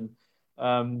trained, and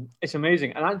it's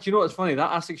amazing. And do you know what's funny?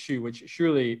 That Asics shoe, which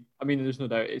surely, I mean, there's no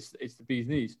doubt it's the bee's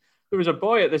knees. There was a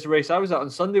boy at this race I was at on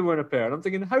Sunday wearing a pair, and I'm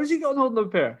thinking, how's he gotten hold of a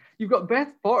pair? You've got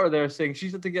Beth Potter there saying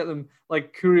she's had to get them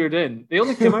like couriered in. They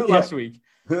only came out last week.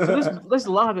 So this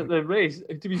lad at the race,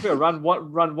 to be fair, ran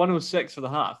 106 for the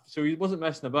half, so he wasn't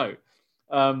messing about.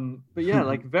 But yeah,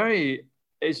 like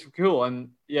it's cool, and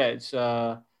yeah, it's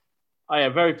I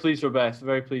am very pleased for Beth,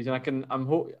 very pleased, and I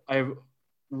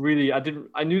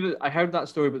knew that I heard that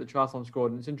story about the triathlon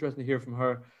squad, and it's interesting to hear from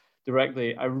her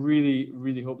directly. I really,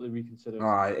 really hope they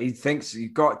reconsider. He thinks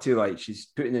you've got to, like, she's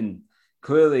putting in,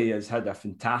 clearly has had a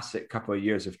fantastic couple of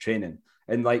years of training,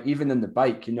 and like even in the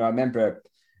bike, I remember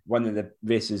one of the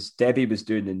races Debbie was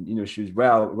doing, and she was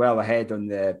well ahead on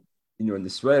the in the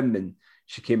swim, and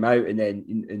she came out and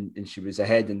then and she was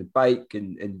ahead in the bike,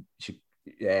 and she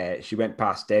went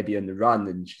past Debbie on the run,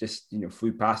 and she just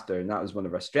flew past her, and that was one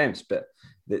of her strengths. But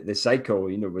the cycle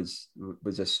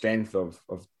was a strength of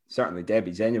certainly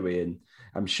Debbie's anyway, and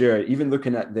I'm sure even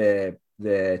looking at the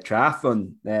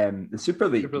triathlon, the Super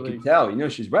League, you can tell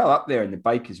she's well up there in the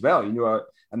bike as well.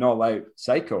 An all-out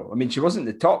cycle. I mean, she wasn't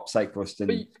the top cyclist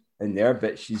in there,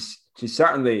 but she's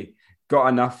certainly got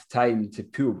enough time to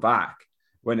pull back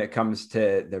when it comes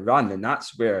to the run, and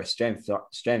that's where strengths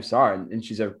are. And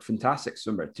she's a fantastic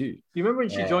swimmer too. You remember when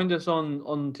she joined us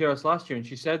on TRS last year, and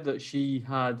she said that she'd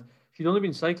only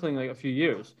been cycling like a few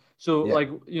years. So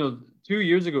 2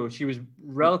 years ago, she was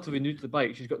relatively new to the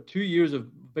bike. She's got 2 years of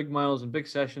big miles and big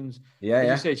sessions. As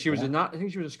you said, she was I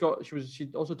think she was a Scot. She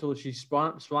also told us she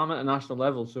swam at a national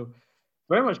level. So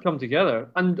very much come together.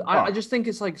 And I just think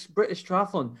it's like British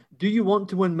triathlon. Do you want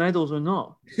to win medals or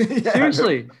not?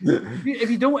 Seriously, if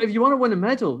you want to win a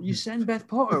medal, you send Beth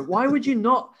Potter. Why would you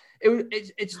not?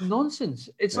 It's nonsense.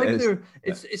 It's like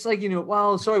it's like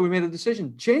well, sorry, we made a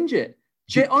decision. Change it.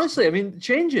 Honestly, I mean,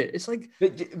 change it. It's like,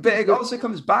 but it also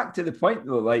comes back to the point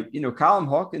though. Like Callum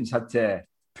Hawkins had to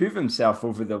prove himself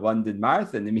over the London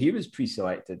Marathon. I mean, he was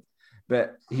pre-selected,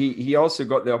 but he also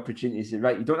got the opportunity to say,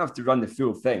 right, you don't have to run the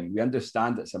full thing. We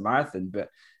understand it's a marathon, but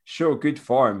show good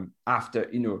form after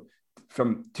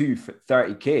from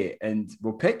 2:30K, and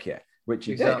we'll pick you. Which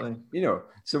you did.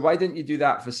 So why didn't you do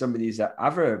that for some of these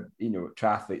other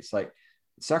triathletes? Like,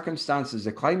 circumstances,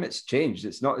 the climate's changed.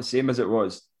 It's not the same as it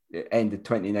was end of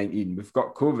 2019. We've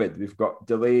got COVID, we've got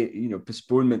delay,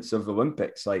 postponements of the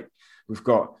Olympics. Like, we've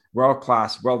got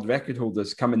world-class world record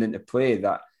holders coming into play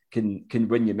that can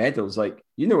win you medals. Like,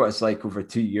 what it's like over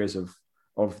 2 years of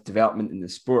development in the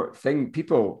sport thing.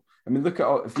 People, I mean,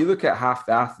 if you look at half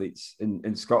the athletes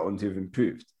in Scotland who've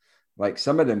improved, like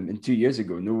some of them in 2 years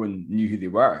ago, no one knew who they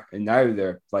were, and now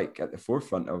they're like at the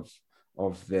forefront of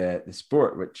the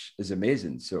sport, which is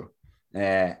amazing. So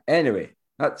anyway,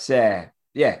 that's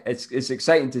it's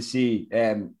exciting to see.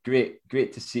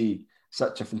 Great to see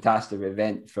such a fantastic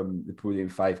event from the Podium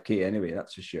 5K. Anyway,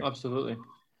 that's for sure. Absolutely.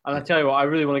 And I tell you what, I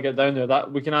really want to get down there.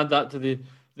 That we can add that to the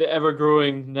the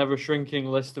ever-growing, never-shrinking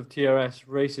list of TRS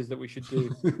races that we should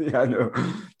do. Yeah, I know.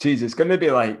 Jeez, it's going to be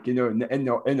like, in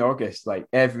August, like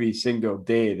every single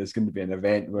day, there's going to be an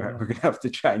event where we're going to have to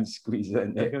try and squeeze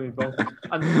in. It's going to be bonkers.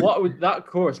 And what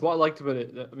I liked about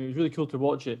it, I mean, it was really cool to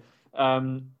watch it.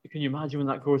 Can you imagine when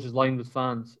that course is lined with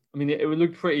fans? I mean, it would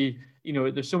look pretty,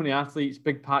 there's so many athletes,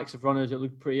 big packs of runners, it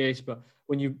looked pretty ace, but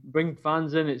when you bring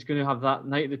fans in, it's going to have that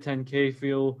night of the 10K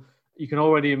feel. You can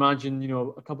already imagine,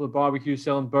 a couple of barbecues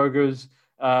selling burgers,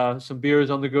 some beers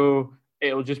on the go.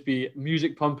 It'll just be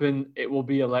music pumping. It will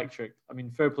be electric. I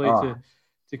mean, fair play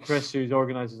to Chris, who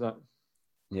organizes that.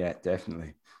 Yeah,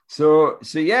 definitely. So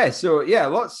yeah,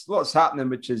 lots happening,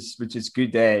 which is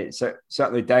good.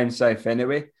 Certainly down south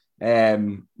anyway.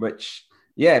 But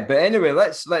anyway,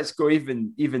 let's go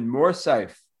even more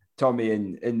south, Tommy,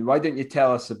 and why don't you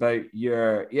tell us about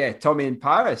your Tommy in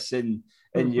Paris and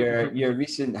your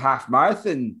recent half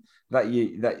marathon that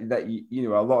you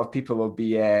a lot of people will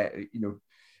be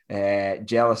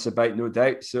jealous about, no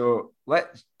doubt. So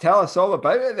tell us all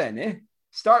about it then, eh?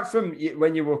 Start from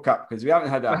when you woke up, because we haven't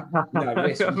had a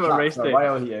race for a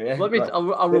while here. Yeah?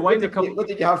 I'll rewind a couple. What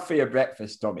did you have for your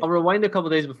breakfast, Tommy? I'll rewind a couple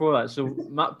of days before that. So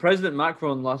President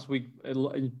Macron last week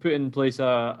put in place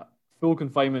a full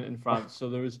confinement in France. So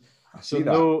there was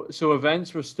so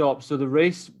events were stopped. So the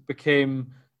race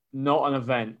became not an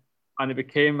event, and it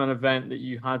became an event that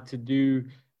you had to do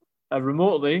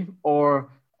remotely, or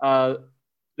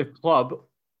the club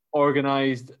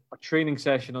organized a training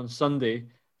session on Sunday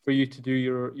for you to do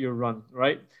your run,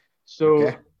 right?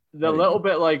 So little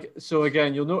bit like, so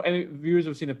again, you'll know, any viewers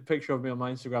have seen a picture of me on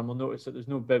my Instagram will notice that there's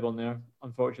no bib on there,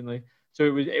 unfortunately.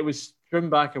 So it was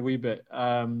trimmed back a wee bit.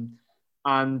 And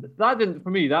that didn't, for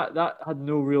me, that had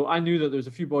no real, I knew that there was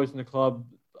a few boys in the club.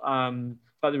 In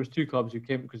fact, there was two clubs who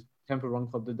came, because Temple Run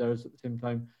Club did theirs at the same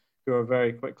time, who are a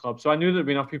very quick club. So I knew there'd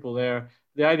be enough people there.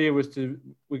 The idea was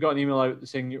we got an email out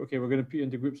saying, okay, we're going to put you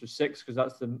into groups of 6, because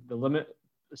that's the limit,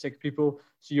 6 people.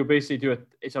 So you'll basically do it.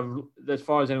 As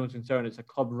far as anyone's concerned, it's a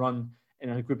club run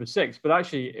in a group of 6. But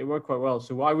actually, it worked quite well.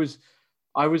 So I was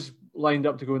lined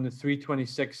up to go in the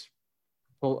 326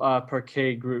 per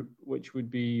K group, which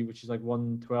is like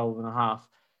 112 and a half.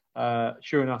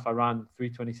 Sure enough, I ran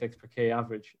 326 per K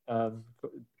average,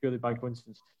 purely by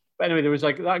coincidence. But anyway, there was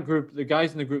like that group, the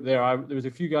guys in the group there. There was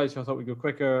a few guys who I thought would go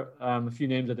quicker, a few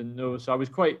names I didn't know. So I was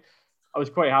quite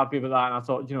happy with that, and I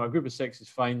thought, a group of 6 is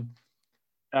fine.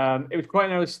 It was quite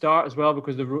an early start as well,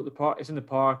 because the park, it's in the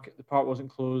park. The park wasn't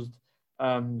closed,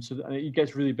 and it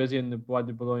gets really busy in the Bois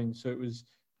de Boulogne. So it was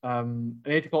an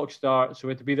 8 o'clock start. So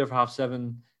we had to be there for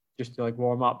 7:30 just to like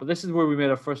warm up. But this is where we made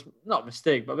our first, not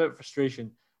mistake, but a bit of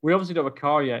frustration. We obviously don't have a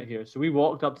car yet here, so we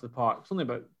walked up to the park. It's only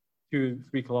about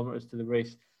 2-3 kilometers to the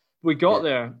race. We got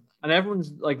there, and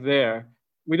everyone's like there.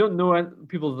 We don't know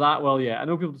people that well yet. I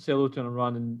know people say hello to on a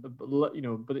run,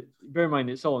 but bear in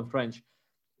mind it's all in French.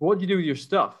 What do you do with your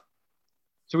stuff?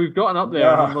 So we've gotten up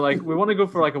there and we're like, we want to go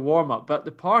for like a warm up, but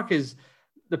the park is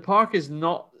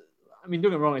not, I mean, don't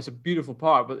get me wrong, it's a beautiful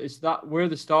park, but it's that where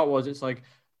the start was, it's like,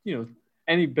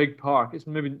 any big park, it's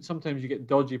maybe sometimes you get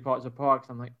dodgy parts of parks.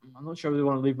 I'm like, I'm not sure I really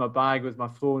want to leave my bag with my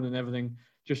phone and everything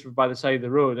just by the side of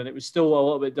the road. And it was still a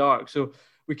little bit dark. So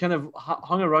we kind of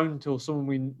hung around until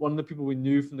one of the people we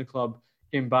knew from the club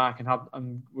came back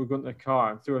and we're going to the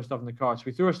car and threw our stuff in the car. So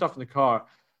we threw our stuff in the car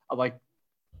at like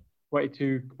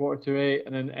 22,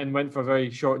 7:45, and went for a very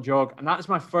short jog. And that's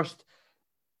my first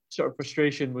sort of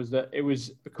frustration, was that it was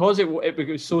because it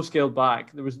was so scaled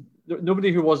back. There was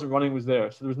nobody who wasn't running was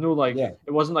there. So there was no it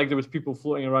wasn't like there was people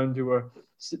floating around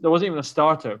there wasn't even a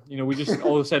starter. We just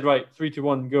all said, right, 3, 2,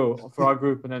 1, go for our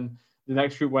group. And then the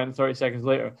next group went 30 seconds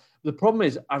later. The problem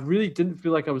is I really didn't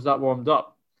feel like I was that warmed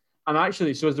up. And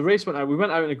actually, so as the race went out, we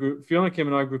went out in a group. Fiona came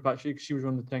in our group actually, because she was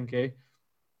running the 10K.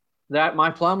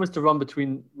 My plan was to run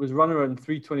around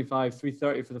 3:25,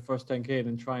 3:30 for the first 10K and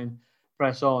then try and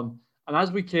press on. And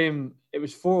as we came, it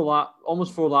was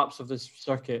almost 4 laps of this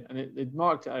circuit, and it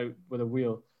marked it out with a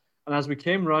wheel. And as we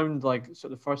came round like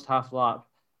sort of the first half lap,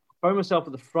 I found myself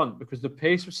at the front because the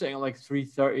pace was sitting at like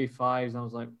 3:35, and I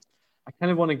was like, I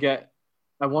kind of want to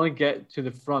get to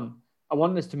the front. I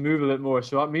want this to move a bit more.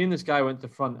 So me and this guy went to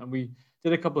the front, and we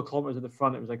did a couple of kilometers at the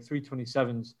front. It was like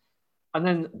 3:27s. And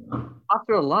then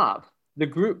after a lap, the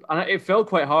group, and it felt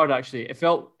quite hard actually. It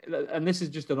felt, and this is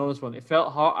just an honest one, it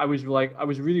felt hard. I was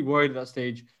really worried at that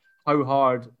stage how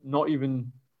hard not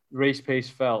even race pace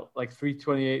felt. Like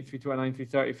 3:28, 3:29,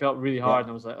 3:30 felt really hard.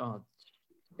 And I was like, oh,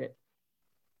 shit.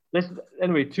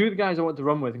 Anyway, 2 of the guys I wanted to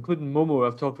run with, including Momo,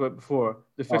 I've talked about before,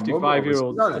 the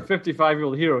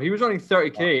 55-year-old hero. He was running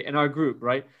 30K in our group,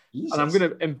 right? Jesus. And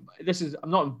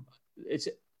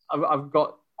I've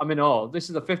got I'm in awe. This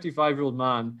is a 55-year-old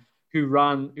man who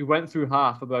went through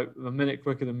half about a minute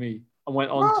quicker than me and went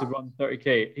on to run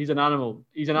 30K. He's an animal.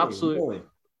 He's an absolute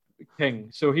king.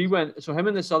 So him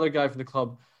and this other guy from the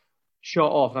club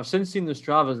shot off. And I've since seen the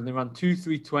Stravas and they ran 2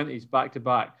 3:20s back to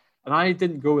back. And I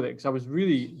didn't go with it because I was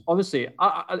really, honestly, at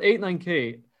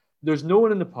 8-9K, there's no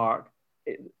one in the park.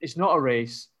 It's not a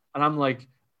race. And I'm like,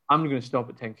 I'm going to stop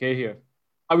at 10K here.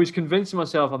 I was convincing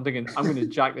myself, I'm thinking, I'm going to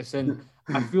jack this in.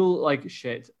 I feel like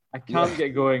shit. I can't get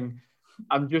going.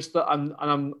 I'm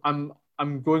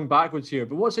going backwards here.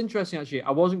 But what's interesting, actually,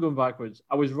 I wasn't going backwards.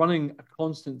 I was running a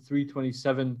constant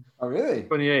 3:27,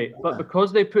 28. But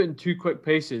because they put in 2 quick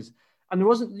paces, and there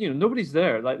wasn't, nobody's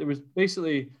there. Like there was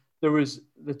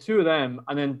the 2 of them,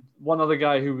 and then one other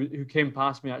guy who came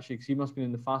past me, actually, because he must have been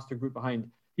in the faster group behind.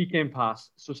 He came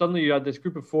past. So suddenly you had this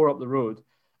group of 4 up the road,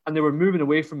 and they were moving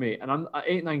away from me. And I'm at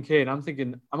 8-9K, and I'm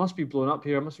thinking, I must be blown up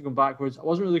here. I must be going backwards. I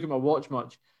wasn't really looking at my watch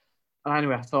much. And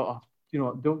anyway, I thought,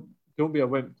 don't be a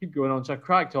wimp. Keep going on. So I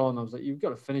cracked on. I was like, you've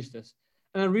got to finish this.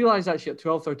 And I realized actually at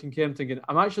 12-13K, I'm thinking,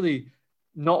 I'm actually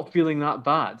not feeling that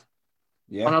bad.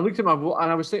 Yeah. And I looked at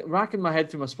and I was racking my head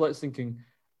through my splits thinking,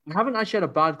 I haven't actually had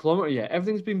a bad kilometer yet.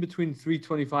 Everything's been between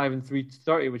 3:25 and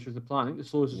 3:30, which was the plan. I think the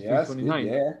slowest was 3:29.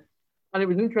 Yeah. And it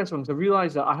was interesting because I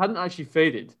realized that I hadn't actually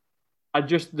faded.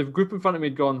 The group in front of me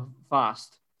had gone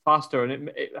faster.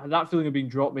 And that feeling of being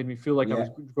dropped made me feel like I was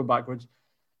going backwards.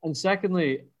 And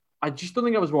secondly, I just don't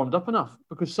think I was warmed up enough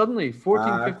because suddenly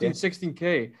 14, 15,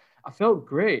 16K, I felt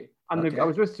great. And I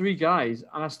was with 3 guys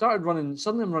and I started running,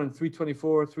 suddenly I'm running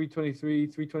 3:24, 3:23,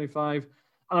 3:25.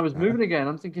 And I was moving again.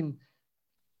 I'm thinking,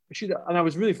 and I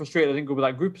was really frustrated. I didn't go with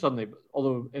that group suddenly, but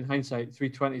although in hindsight,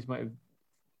 3:20s might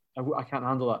have, I can't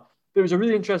handle that. But it was a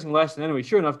really interesting lesson anyway.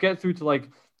 Sure enough, get through to like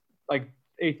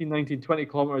 18, 19, 20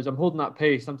 kilometers. I'm holding that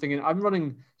pace. I'm thinking I'm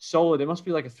running solid. It must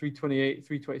be like a 3:28,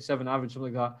 3:27 average,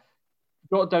 something like that.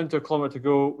 Got down to a kilometer to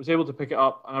go, was able to pick it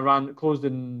up, and I closed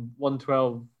in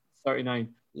 1:12:39.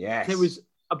 Yes.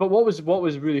 But what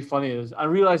was really funny is I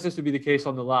realized this would be the case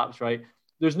on the laps, right?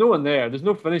 There's no one there. There's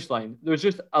no finish line. There's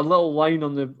just a little line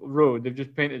on the road. They've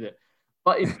just painted it.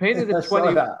 But it's painted the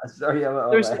 20.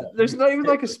 There's not even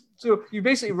like so you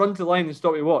basically run to the line and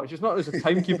stop your watch. It's not there's a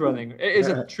timekeeper running. It is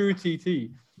a true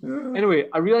TT. Anyway,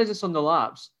 I realized this on the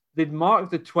laps. They'd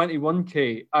marked the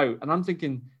 21K out, and I'm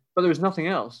thinking, but there was nothing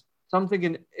else. So I'm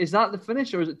thinking, is that the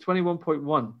finish or is it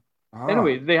 21.1? Oh.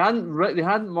 Anyway, they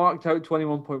hadn't marked out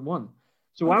 21.1.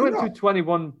 So when I went through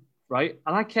 21, right,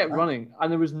 and I kept running,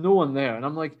 and there was no one there, and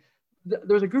I'm like,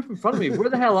 there's a group in front of me. Where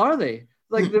the hell are they?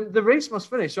 Like the race must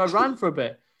finish. So I ran for a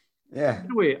bit. Yeah.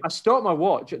 Anyway, I stopped my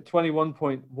watch at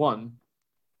 21.1.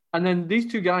 And then these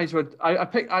 2 guys I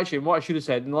picked, actually, what I should have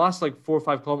said, in the last 4 or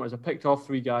 5 kilometers, I picked off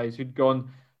 3 guys who'd gone,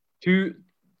 2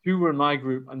 were in my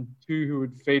group and 2 who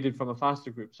had faded from a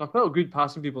faster group. So I felt good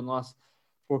passing people in the last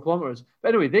 4 kilometers.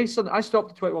 But anyway, I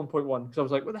stopped at 21.1 because I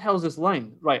was like, what the hell is this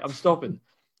line? Right, I'm stopping.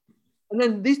 And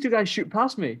then these 2 guys shoot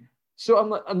past me. So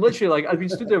I'm literally I've been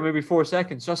stood there maybe 4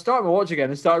 seconds. So I started my watch again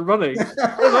and started running.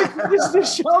 I'm like, this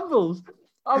is shambles.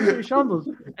 Absolute shambles.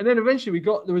 And then eventually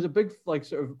there was a big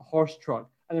sort of horse truck.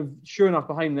 And then sure enough,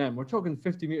 behind them, we're talking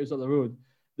 50 meters up the road,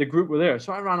 the group were there.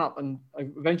 So I ran up and I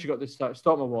eventually got to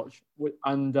stop my watch,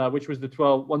 and which was the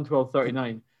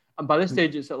 1:12:39. And by this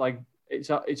stage, it's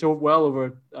it's well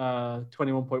over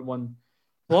 21.1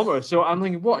 kilometers. So I'm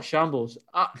thinking, what shambles?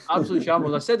 Absolute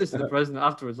shambles. I said this to the president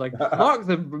afterwards, mark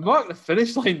the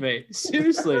finish line, mate.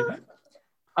 Seriously.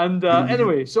 And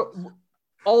anyway, so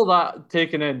all that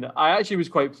taken in, I actually was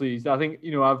quite pleased. I think,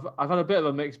 I've had a bit of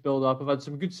a mixed build up. I've had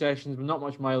some good sessions, but not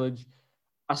much mileage.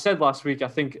 I said last week, I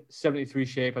think 73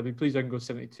 shape. I'd be pleased I can go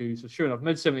 72. So sure enough,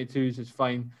 mid 72s is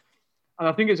fine. And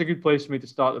I think it's a good place for me to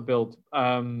start the build.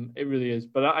 It really is.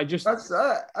 But I just that's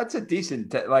a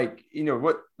decent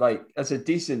that's a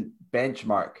decent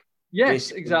benchmark. Yes,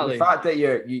 basically. Exactly. The fact that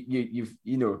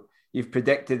you've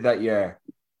predicted that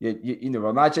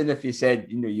imagine if you said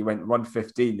you went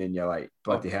 1:15 and you're like,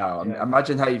 bloody hell. Yeah.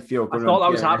 Imagine how you feel. I thought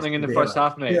that was happening in the first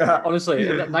half, mate. Yeah. Honestly,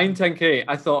 at 9-10K,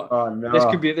 I thought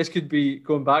this could be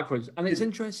going backwards. And it's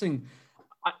interesting.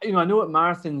 I know at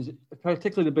marathons,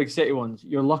 particularly the big city ones,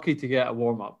 you're lucky to get a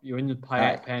warm up. You're in the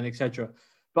pen, etc.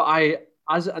 But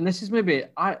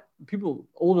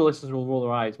older listeners will roll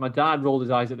their eyes. My dad rolled his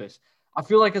eyes at this. I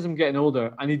feel like as I'm getting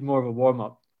older, I need more of a warm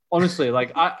up. Honestly,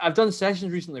 I've done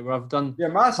sessions recently where I've done. Yeah,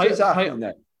 master's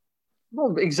happening.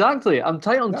 Well, exactly. I'm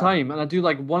tight on time, and I do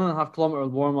 1.5 kilometer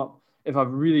warm up if I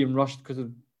really am rushed because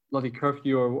of bloody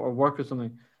curfew or work or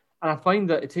something. And I find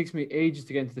that it takes me ages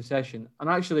to get into the session. And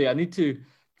actually, I need to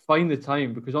find the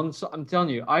time because I'm telling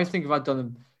you, I think if I'd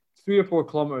done 3 or 4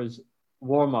 kilometers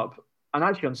warm up And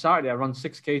actually on Saturday, I run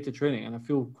 6K to training and I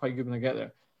feel quite good when I get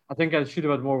there. I think I should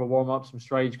have had more of a warm up, some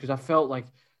strides, because I felt like,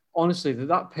 honestly,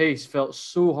 that pace felt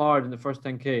so hard in the first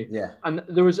 10K. Yeah. And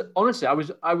there was, honestly, I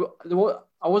wasn't,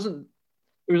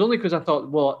 it was only because I thought,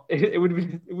 well, it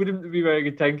wouldn't be very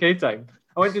good 10K time.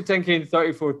 I went to 10K in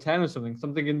 34:10 or something. So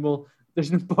I'm thinking, well,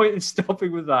 there's no point in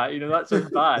stopping with that. That sounds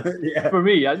bad for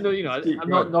me. I know, I'm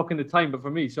not knocking the time, but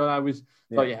for me, so I was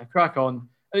thought, crack on.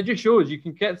 And it just shows you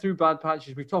can get through bad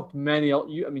patches. We've talked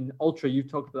ultra,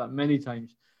 you've talked about that many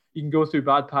times. You can go through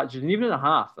bad patches, and even in a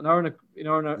half, an hour and it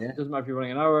doesn't matter if you're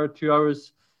running an hour, 2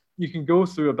 hours, you can go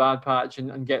through a bad patch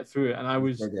and get through it. And I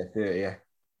was,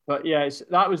 But yeah,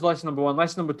 that was lesson number one.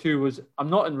 Lesson number two was I'm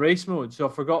not in race mode, so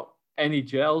I forgot any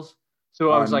gels.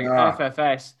 So I was like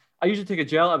FFS. I usually take a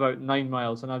gel at about 9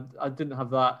 miles, and I didn't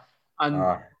have that.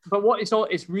 And but what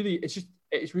it's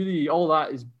really all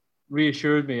that is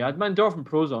reassured me. I had my endorphin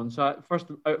pros on, so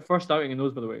first outing in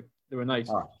those, by the way, they were nice.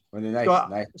 Oh, well, they're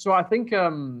nice. So I think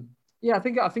I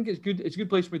think it's good. It's a good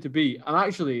place for me to be. And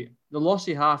actually, the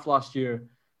Lossy half last year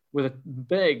with a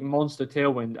big monster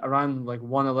tailwind, I ran like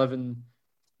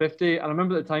 1:11.50. And I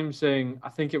remember at the time saying I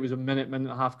think it was a minute and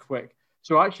a half quick.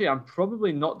 So actually, I'm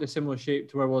probably not dissimilar shape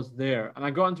to where I was there, and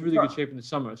I got into really good shape in the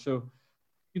summer. So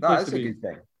that's a good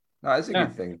thing. That is a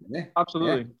good thing. Yeah.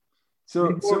 Absolutely.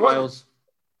 Yeah.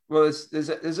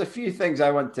 There's a few things I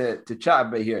want to chat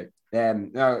about here.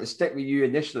 Now stick with you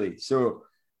initially. So,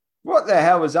 what the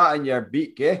hell was that in your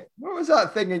beak? What was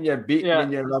that thing in your beak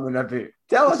when you're running about?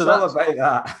 Tell us all about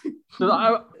that.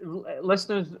 So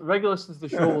regular listeners to the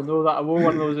show will know that I wore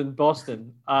one of those in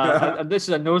Boston. And this is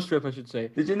a nose strip, I should say.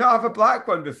 Did you not have a black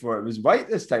one before? It was white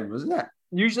this time, wasn't it?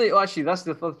 Usually, actually, that's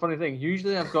the funny thing.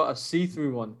 Usually, I've got a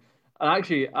see-through one. And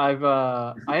actually,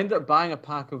 I ended up buying a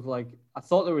pack of like, I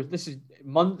thought this is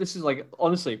like,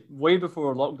 honestly, way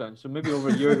before lockdown. So maybe over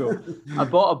a year ago, I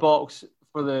bought a box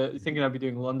for thinking I'd be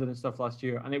doing London and stuff last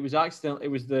year. And it was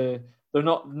they're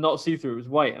not see-through, it was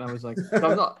white. And I was like,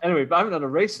 but I haven't had a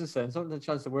race since then, so I haven't had a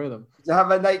chance to wear them. Does it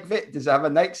have a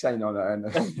Nike sign on it?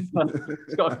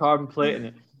 It's got a carbon plate in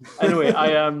it. Anyway,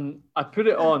 I put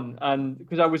it on, and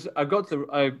because I got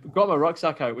my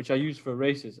rucksack out, which I use for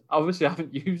races. Obviously, I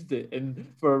haven't used it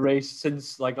for a race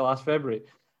since like last February,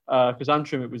 because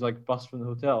Antrim it was like bus from the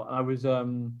hotel, and I was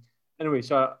anyway.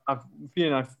 So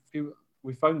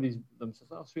we found them. So I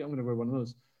thought, oh, sweet, I'm going to wear one of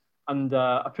those, and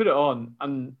I put it on,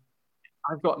 and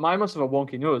mine must have a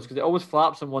wonky nose because it always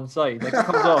flaps on one side, like it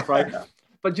comes off, right?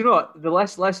 But you know what? The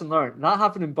lesson learned, that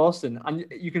happened in Boston, and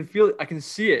you can feel it. I can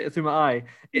see it through my eye.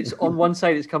 It's on one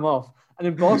side, it's come off. And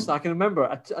in Boston, I can remember,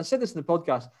 I said this in the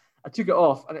podcast, I took it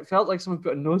off, and it felt like someone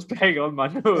put a nose peg on my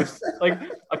nose, like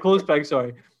a clothes peg,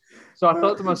 sorry. So I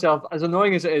thought to myself, as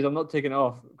annoying as it is, I'm not taking it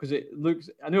off because I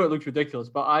know it looks ridiculous,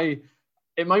 but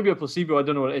it might be a placebo. I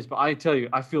don't know what it is, but I tell you,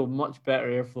 I feel much better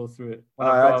airflow through it.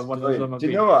 Do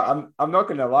you know what? I'm not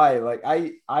going to lie. Like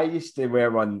I used to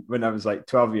wear one when I was like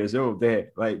 12 years old.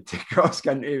 Like to cross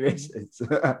country races.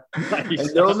 and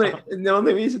the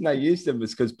only reason I used them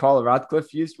was because Paula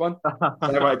Radcliffe used one. So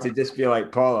I wanted to just be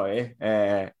like Paula,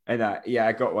 and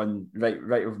I got one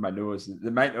right over my nose. The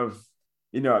amount of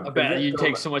I bet you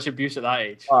take so much abuse at that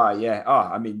age. Oh yeah.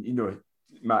 I mean,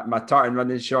 my tartan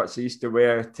running shorts I used to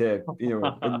wear to, in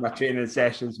my training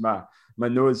sessions, my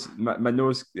nose,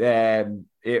 whatever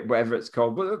it's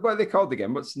called. What are they called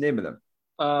again? What's the name of them?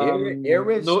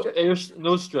 Airwave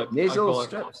nose strip. Nasal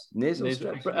strips. Nasal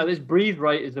strips. At least Breathe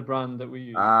Right is the brand that we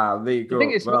use. There you go.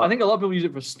 I think a lot of people use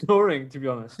it for snoring, to be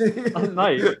honest. At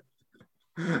night.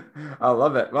 I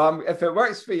love it. Well, if it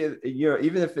works for you,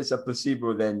 even if it's a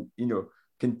placebo, then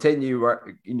continue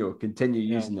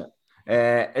using it.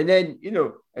 And then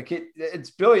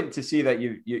it's brilliant to see that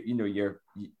you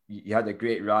had a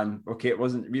great run. Okay, it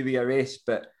wasn't really a race,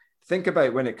 but think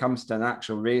about when it comes to an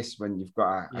actual race, when you've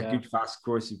got a good fast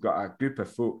course, you've got a group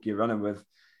of folk you're running with.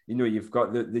 You've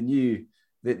got the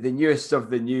newest of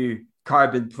the new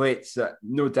carbon plates that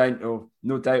no doubt you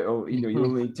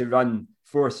only need to run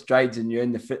 4 strides and you're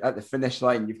at the finish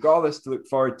line. You've got all this to look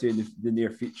forward to in the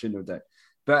near future, no doubt.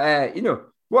 But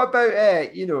what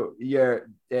about your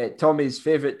Tommy's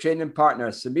favorite training partner,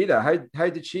 Samira? How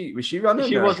did she? Was she running?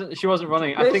 She wasn't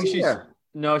running. I think she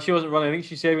wasn't running. I think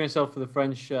she's saving herself for the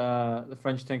French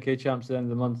 10K champs at the end of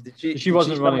the month. She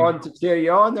wasn't running. On to cheer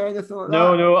you on or anything like that?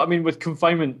 No. I mean, with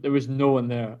confinement, there was no one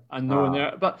there and no one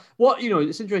there. But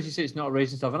it's interesting you say it's not a race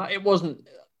and stuff, and it wasn't.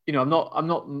 I'm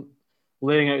not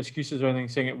laying out excuses or anything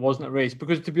saying it wasn't a race,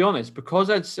 because to be honest, because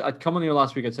I'd come on here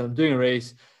last week, I said I'm doing a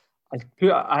race. I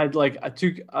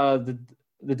took the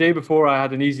day before I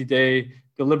had an easy day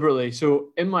deliberately.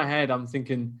 So in my head, I'm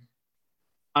thinking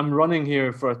I'm running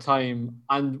here for a time,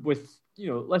 and with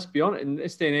let's be honest, in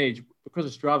this day and age, because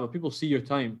of Strava, people see your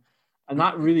time, and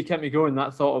that really kept me going.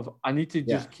 That thought of I need to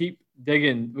just keep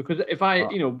digging, because if I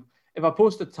if I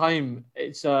post a time,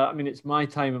 it's it's my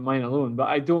time and mine alone, but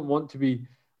I don't want to be,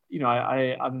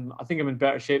 I think I'm in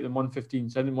better shape than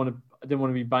 1:15, so I didn't want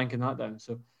to be banking that down.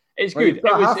 So it's good. It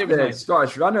was nice.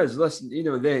 Scottish runners, listen,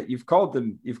 you've called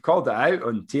it out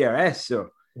on TRS, so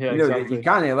yeah, exactly. You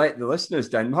can't let the listeners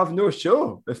down. We'll have no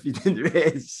show if you didn't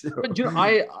race. So. But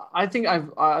I think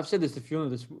I've said this to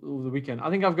Fiona over the weekend. I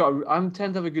think I'm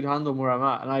tend to have a good handle on where I'm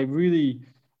at, and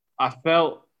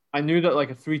I knew that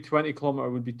like a 3:20 kilometer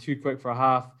would be too quick for a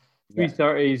half.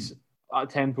 3:30s at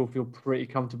tempo feel pretty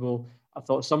comfortable. I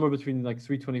thought somewhere between like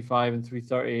 3:25 and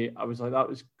 3:30, I was like, that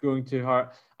was going too hard.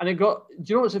 And it got, do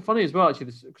you know what's so funny as well, actually?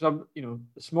 Because I'm,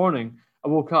 this morning I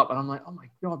woke up and I'm like, oh my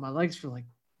God, my legs feel like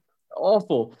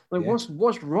awful. Like,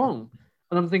 what's wrong?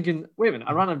 And I'm thinking, wait a minute,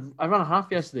 I ran a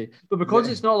half yesterday, but because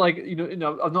it's not like,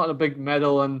 I'm not in a big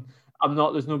medal, and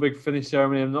there's no big finish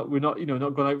ceremony. We're not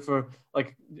going out for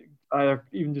like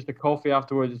even just a coffee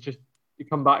afterwards. It's just you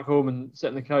come back home and sit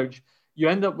on the couch. You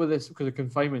end up with this because of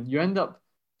confinement. You end up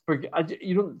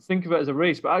you don't think of it as a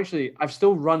race, but actually I've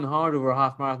still run hard over a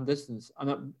half marathon distance,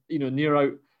 and near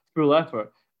out full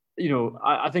effort.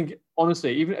 I think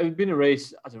honestly, even if it had been a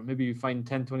race, I don't know, maybe you find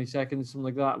 10, 20 seconds, something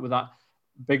like that, with that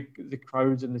the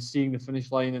crowds and seeing the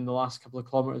finish line in the last couple of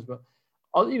kilometers. But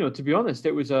to be honest,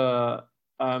 it was I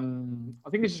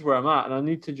think it's just where I'm at, and I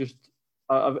need to just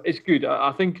it's good.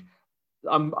 I think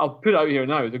I'll put it out here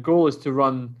now. The goal is to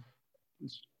run,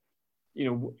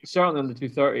 certainly under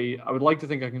 2:30. I would like to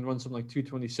think I can run something like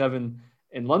 2:27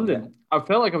 in London. I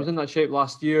felt like I was in that shape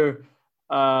last year,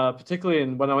 particularly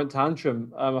when I went to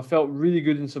Antrim. I felt really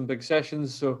good in some big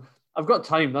sessions. So I've got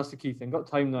time. That's the key thing. Got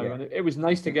time now. And it was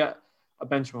nice to get a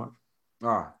benchmark.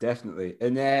 Oh, definitely.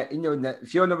 And,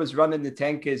 Fiona was running the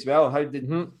 10K as well.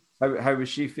 How was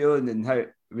she feeling, and how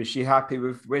was she happy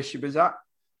with where she was at?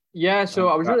 Yeah, so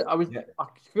I was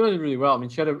feeling really well.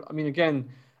 I mean, again,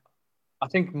 I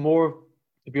think more,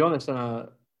 to be honest,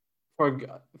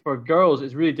 for girls,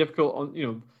 it's really difficult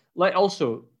on, like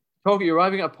also you're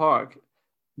arriving at a park,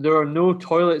 there are no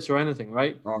toilets or anything,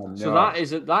 right? Oh, no. So that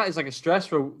is like a stress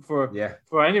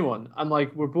for anyone. And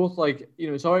like, we're both like,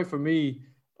 it's all right for me.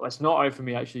 Well, it's not all right for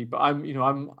me actually, but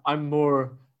I'm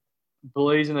more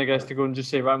blazing, I guess, to go and just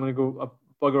say, right, I'm going to go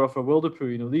bugger off a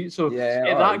Wilderpoo,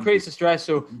 that creates a stress.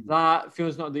 So that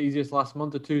feels not the easiest last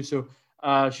month or two. So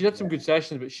she had some good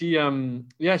sessions, but she ran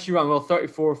well,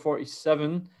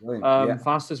 34:47,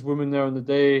 fastest woman there on the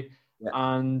day.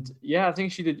 And I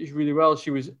think she did really well.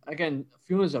 She was, again,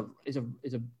 Fiona's is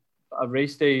a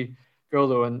race day girl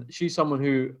though, and she's someone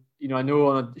who I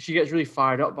know she gets really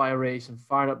fired up by a race and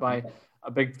fired up by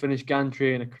a big finish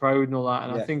gantry and a crowd and all that.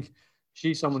 And I think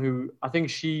she's someone who, I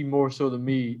think she more so than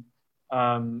me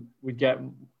would get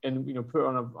and put her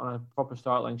on a proper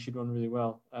start line. She'd run really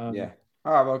well. Oh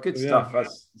well, good stuff.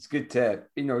 It's good to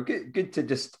good to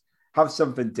just have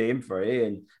something to aim for,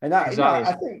 and that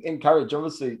exactly. I think encourage.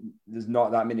 Obviously, there's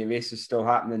not that many races still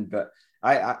happening, but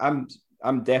I'm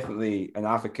definitely an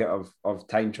advocate of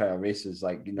time trial races.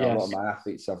 Like a lot of my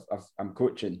athletes I'm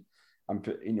coaching, I'm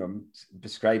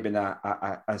prescribing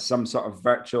a some sort of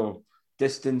virtual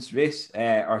distance race,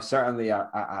 or certainly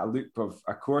a loop of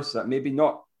a course that maybe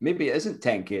it isn't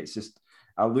 10K. It's just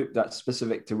a loop that's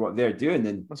specific to what they're doing,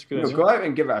 and go out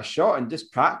and give it a shot and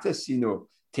just practice.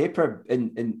 Taper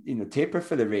taper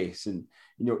for the race, and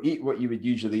eat what you would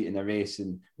usually eat in a race,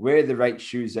 and wear the right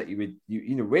shoes that you would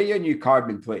wear your new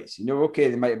carbon plates. Okay,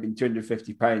 they might have been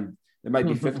 £250. There might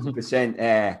be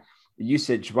 50%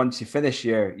 usage once you finish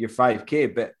your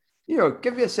 5K, but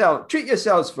treat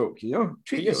yourselves, folk.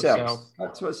 Treat yourselves.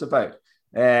 That's what it's about.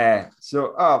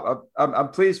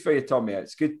 I'm pleased for you, Tommy.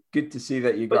 It's good to see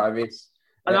that you got a race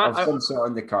of some sort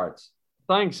on the cards.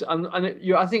 Thanks. And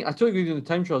I think I totally agree with the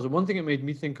time trials. And one thing it made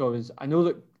me think of is I know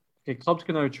that clubs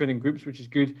can now train in groups, which is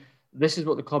good. This is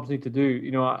what the clubs need to do.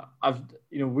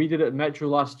 We did it at Metro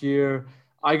last year.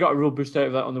 I got a real boost out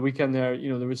of that on the weekend there.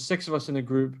 There was 6 of us in a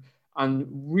group and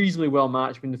reasonably well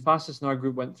matched. I mean, the fastest in our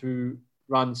group ran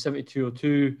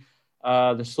 72:02.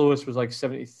 The slowest was like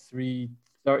 73:30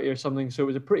 or something. So it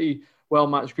was a pretty well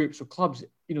matched group. So clubs,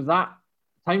 that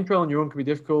time trial on your own can be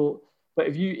difficult. But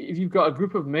if you've got a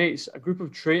group of mates, a group of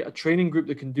a training group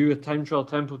that can do a time trial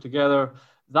tempo together,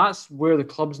 that's where the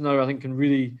clubs now I think can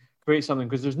really create something.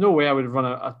 Because there's no way I would have run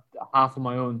a half on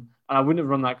my own, and I wouldn't have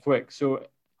run that quick. So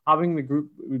having the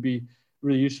group would be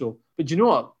really useful. But you know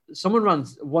what? Someone ran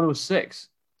 106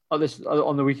 on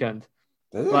the weekend.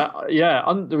 There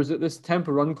was this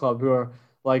Tempo Run Club who are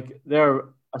like they're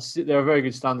they're a very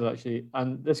good standard actually.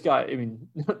 And this guy, I mean,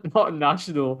 not a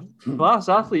national class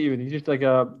athlete even. He's just like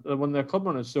one of their club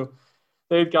runners. So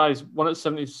they had guys, one at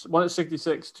 70, one at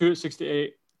 66, two at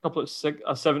 68, a couple at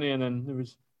 70, and then there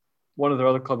was one of their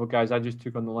other club guys I just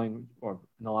took on the line, or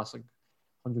in the last like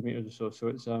 100 meters or so. So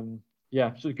it's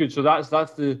yeah, so good. So that's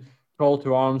the call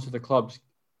to arms for the clubs.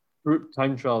 Group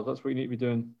time trials. That's what you need to be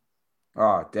doing.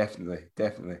 Oh, definitely.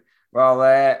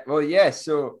 Well, yeah.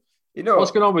 So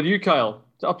what's going on with you, Kyle?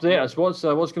 To update us, what's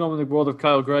going on in the world of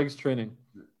Kyle Gregg's training?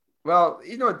 Well,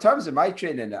 in terms of my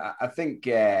training, I think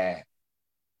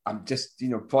I'm just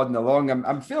plodding along.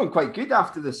 I'm feeling quite good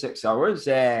after the 6 hours.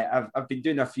 I've been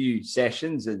doing a few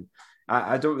sessions, and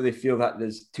I don't really feel that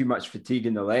there's too much fatigue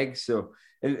in the legs. So,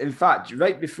 in fact,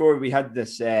 right before we had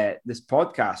this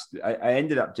podcast, I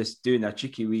ended up just doing a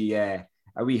cheeky wee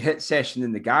HIIT session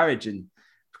in the garage and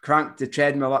cranked the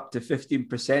treadmill up to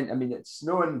 15%. I mean, it's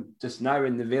snowing just now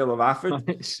in the Vale of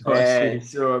Afford, so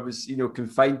I was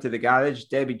confined to the garage.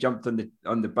 Debbie jumped on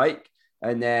the bike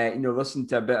and listened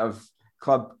to a bit of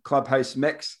Clubhouse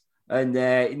Mix and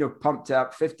pumped it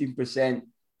up 15%,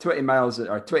 20 miles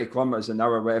or 20 kilometers an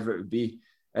hour, whatever it would be,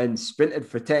 and sprinted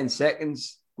for 10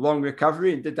 seconds, long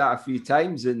recovery, and did that a few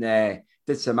times, and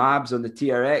did some abs on the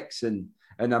TRX, and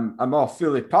I'm all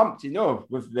fully pumped,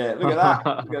 with the look at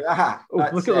that, look at that.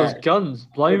 Look at those guns,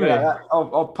 blimey!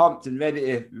 All pumped and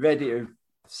ready to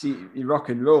see rock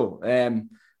and roll.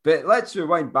 But let's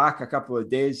rewind back a couple of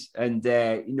days, and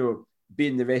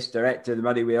being the race director of the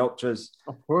Murray Way Ultras,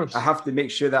 of course, I have to make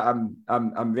sure that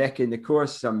I'm wrecking the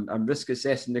course. I'm risk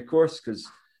assessing the course because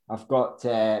I've got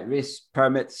race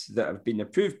permits that have been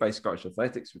approved by Scottish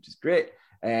Athletics, which is great.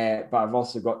 But I've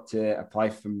also got to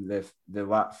apply from the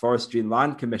Forestry and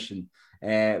Land Commission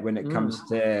when it comes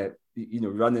to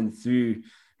running through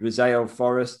Roseisle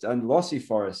Forest and Lossy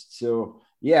Forest. So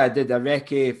yeah, I did a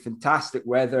recce, fantastic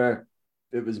weather.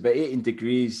 It was about 18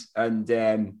 degrees, and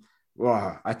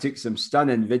wow, I took some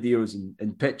stunning videos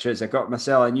and pictures. I got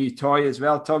myself a new toy as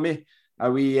well, Tommy.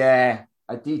 A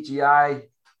DJI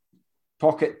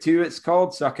Pocket 2, it's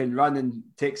called, so I can run and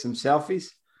take some selfies.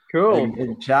 Cool.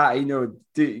 And chat, bring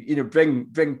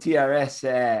TRS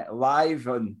live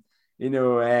on,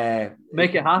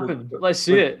 make it happen. Let's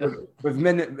see it with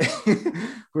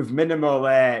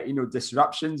minimal,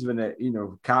 disruptions when it,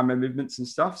 camera movements and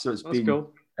stuff. So it's been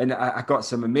cool. And I got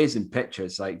some amazing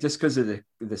pictures, like just because of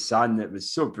the sun, it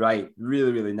was so bright,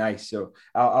 really, really nice. So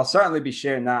I'll certainly be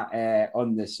sharing that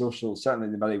on the socials, certainly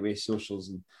in the Murray Way socials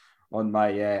and on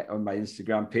my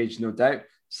Instagram page, no doubt.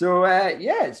 So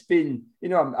yeah, it's been,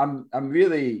 I'm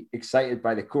really excited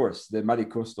by the course, the Murray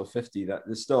Coastal 50. That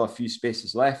there's still a few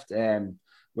spaces left,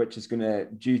 which is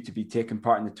due to be taking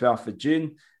part in the 12th of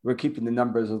June. We're keeping the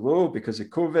numbers low because of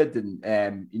COVID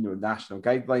and national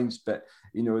guidelines. But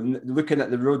looking at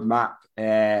the roadmap,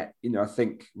 I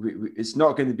think it's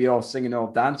not going to be all singing,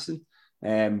 all dancing.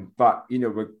 But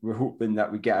we're hoping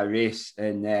that we get a race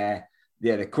and.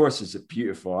 Yeah, the course is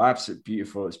beautiful, absolutely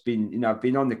beautiful. It's been, I've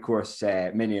been on the course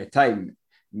many a time,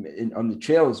 on the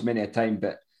trails many a time,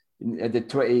 but the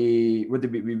 20,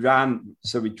 we ran,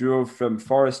 so we drove from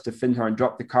Forest to Findhorn,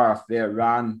 dropped the car off there,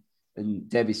 ran, and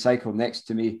Debbie cycled next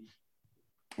to me.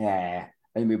 And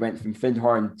we went from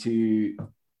Findhorn to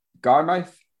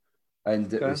Garmouth,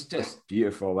 and it was just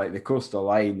beautiful, like the coastal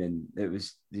line, and it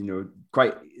was,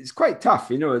 it's quite tough,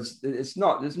 there's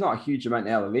not a huge amount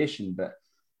of elevation, but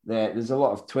there's a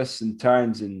lot of twists and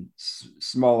turns and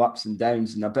small ups and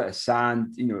downs and a bit of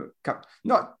sand,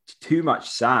 not too much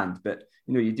sand, but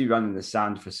you do run in the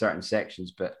sand for certain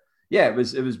sections. But yeah, it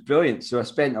was brilliant. So I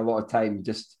spent a lot of time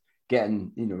just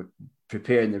getting,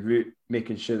 preparing the route,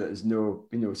 making sure that there's no,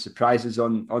 surprises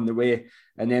on the way.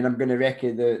 And then I'm going to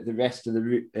recce the rest of the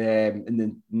route in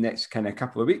the next kind of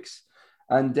couple of weeks.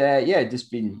 And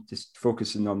just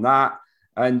focusing on that.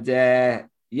 And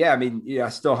yeah, I mean, I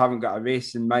still haven't got a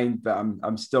race in mind, but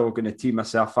I'm still going to tee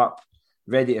myself up,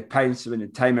 ready to pounce when the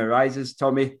time arises,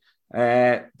 Tommy.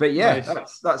 But yeah,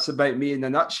 nice. That's about me in a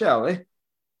nutshell, eh?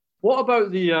 What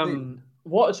about the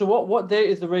what date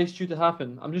is the race due to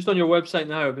happen? I'm just on your website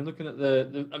now. I've been looking at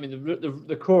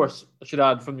the course. I should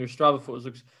add from your Strava photos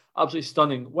looks absolutely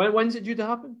stunning. When's it due to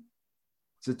happen?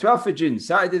 It's the 12th of June,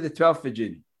 Saturday the 12th of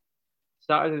June.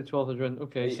 Saturday the 12th of June.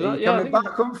 Okay, so coming back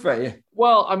home for you?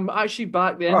 Well, I'm actually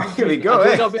back the end. Oh, here we go.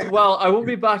 I won't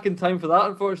be back in time for that,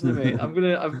 unfortunately, mate.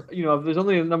 There's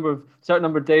only a certain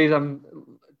number of days I'm,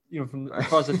 from as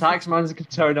far as the tax man's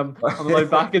concerned, I'm allowed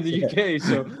back in the UK.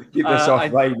 So keep this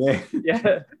offline, eh?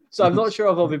 Yeah. So I'm not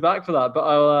sure if I'll be back for that, but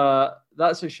I'll.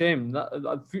 That's a shame.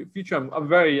 That future, I'm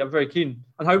very keen.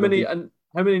 And how many? And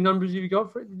How many numbers have you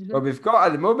got for it? Did you say? Well, we've got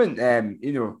at the moment, I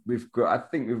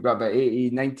think we've got about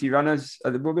 80, 90 runners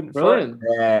at the moment. Brilliant.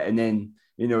 And then,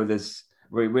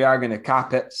 we are going to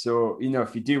cap it. So,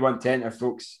 if you do want to enter,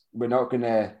 folks, we are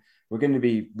going to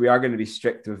be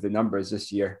strict with the numbers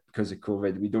this year because of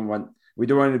COVID. We don't want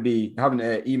to be having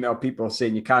to email people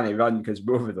saying you can't run because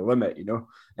we're over the limit,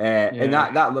 and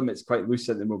that limit's quite loose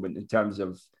at the moment in terms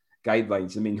of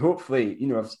guidelines. I mean, hopefully,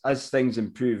 as things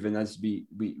improve and as we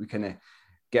kind of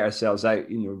get ourselves out,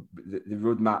 the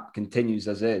roadmap continues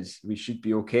as is, we should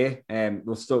be okay.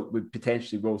 We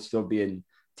potentially will still be in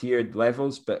tiered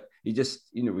levels, but you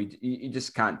just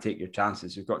can't take your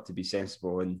chances. We've got to be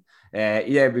sensible. And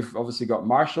we've obviously got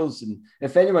marshals, and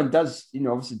if anyone does,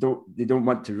 obviously don't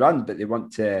want to run, but they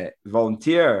want to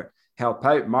volunteer, help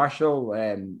out, marshal,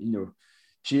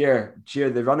 cheer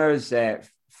the runners,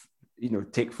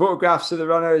 take photographs of the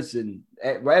runners, and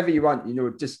whatever you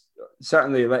want, just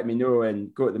certainly let me know,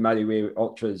 and go to the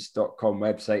MaryWayUltras.com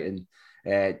website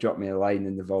and drop me a line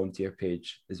in the volunteer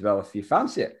page as well if you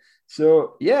fancy it.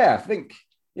 So I think,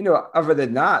 other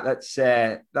than that,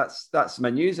 that's my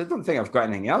news. I don't think I've got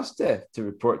anything else to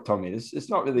report, Tommy. It's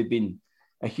not really been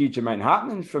a huge amount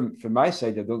happening from my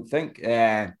side, I don't think.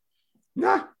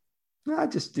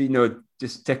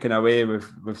 Just ticking away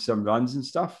with some runs and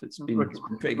stuff. It's been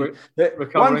pretty good.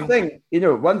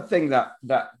 One thing that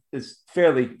is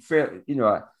fairly,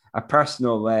 a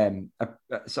personal, a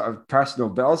sort of personal,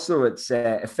 but also it's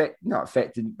not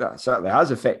affected, but certainly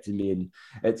has affected me, and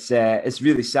it's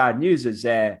really sad news. Is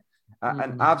an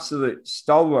absolute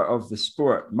stalwart of the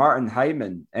sport, Martin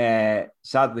Hyman,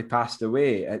 sadly passed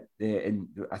away I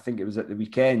think it was at the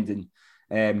weekend,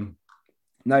 and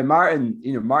now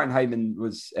Martin Hyman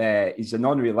was he's an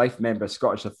honorary life member of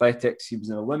Scottish Athletics. He was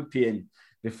an Olympian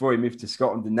before he moved to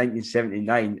Scotland in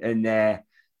 1979, and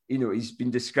he's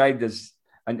been described as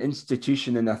an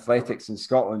institution in athletics in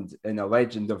Scotland and a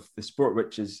legend of the sport,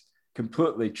 which is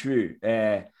completely true.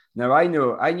 Now I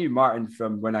knew Martin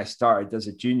from when I started as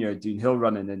a junior doing hill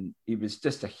running, and he was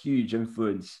just a huge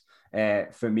influence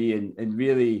for me. And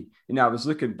really, I was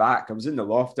looking back, I was in the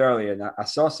loft earlier, and I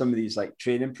saw some of these like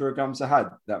training programs I had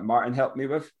that Martin helped me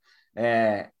with,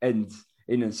 and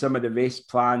some of the race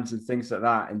plans and things like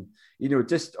that, and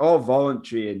just all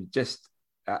voluntary, and just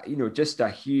a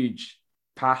huge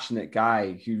passionate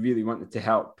guy who really wanted to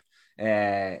help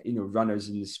runners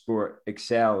in the sport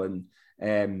excel, and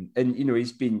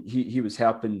he was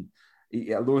helping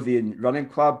Lothian Running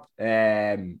Club.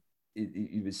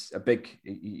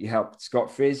 He helped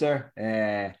Scott Fraser,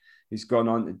 who's gone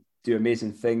on to do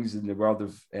amazing things in the world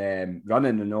of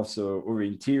running, and also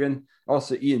orienteering,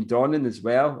 also Ian Donnan as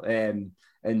well. And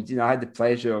I had the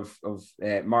pleasure of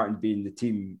Martin being the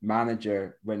team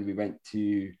manager when we went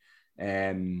to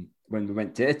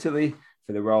Italy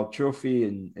for the World Trophy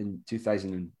in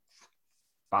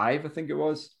 2005, I think it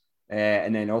was,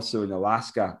 and then also in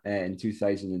Alaska in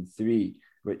 2003,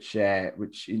 which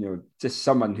just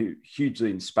someone who hugely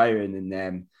inspiring,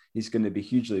 and he's going to be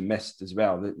hugely missed as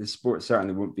well. The sport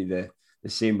certainly won't be the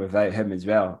same without him as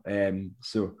well.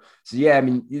 So I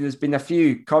mean, there's been a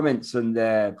few comments on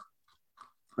the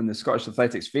Scottish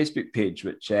Athletics Facebook page,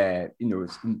 which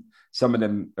some of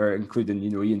them are including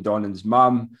Ian Donnan's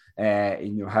mum, how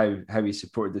he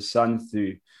supported his son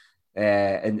through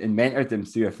and mentored him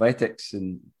through athletics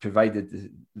and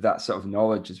provided that sort of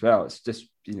knowledge as well. It's just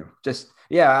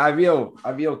a real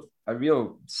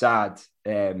sad,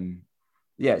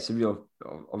 it's a real,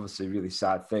 obviously really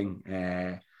sad thing,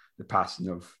 the passing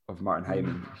of Martin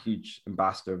Hyman, a huge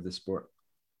ambassador of the sport.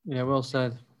 Yeah, well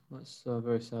said. That's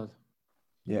very sad.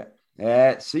 Yeah.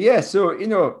 So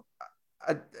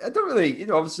I don't really,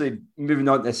 obviously moving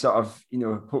on to sort of,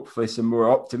 hopefully some more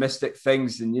optimistic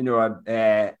things, and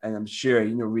and I'm sure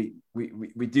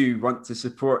we do want to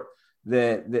support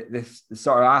the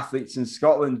sort of athletes in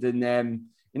Scotland, and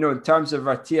in terms of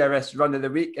our TRS Run of the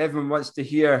Week, everyone wants to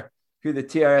hear who the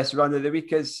TRS Run of the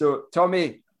Week is. So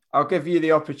Tommy, I'll give you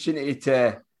the opportunity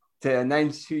to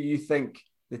announce who you think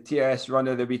the TRS Run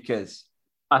of the Week is.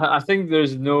 I think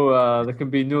there's there can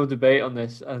be no debate on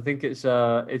this. I think it's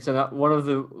one of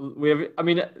the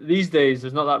these days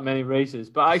there's not that many races,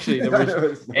 but actually there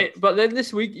was. But then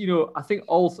this week, I think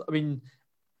on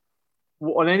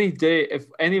any day, if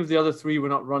any of the other three were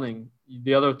not running,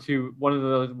 the other two, one of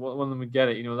them would get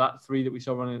it. That three that we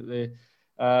saw running at the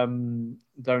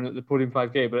down at the Podium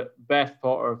 5K, but Beth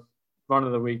Potter Run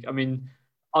of the Week. I mean,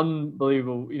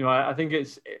 unbelievable. I think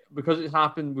it's because it's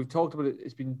happened. We've talked about it.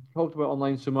 It's been talked about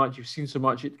online so much. You've seen so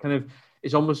much.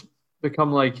 It's almost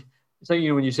become like, it's like,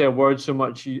 when you say a word so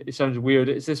much, it sounds weird.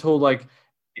 It's this whole, like,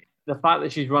 the fact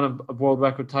that she's run a world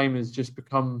record time has just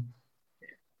become,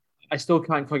 I still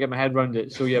can't quite get my head around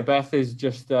it. So yeah, Beth is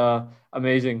just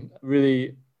amazing.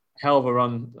 Really hell of a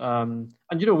run. And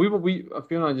you know, we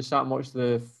Fiona and I just sat and watched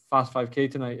the Fast 5K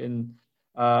tonight in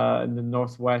the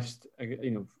Northwest.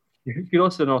 You know, you can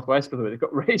also the Northwest, by the way. They've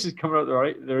got races coming out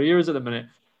their ears at the minute.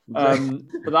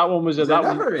 But that one was that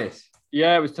one race.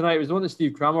 Yeah, it was tonight. It was the one that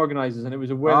Steve Cram organises, and it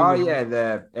was a win. Oh yeah,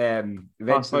 the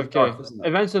Events of the North,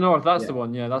 Events of the North. That's the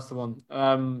one. Yeah, that's the one.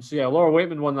 So yeah, Laura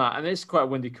Waitman won that, and it's quite a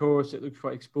windy course. It looks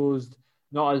quite exposed.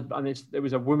 Not as, and it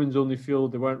was a women's only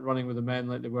field. They weren't running with the men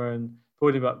like they were in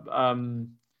podium. But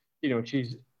you know,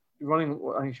 she's running.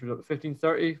 I think she was up to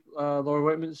 15:30.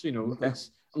 Laura Waitman. So you know,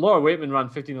 Laura Waitman ran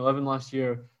 15:11 last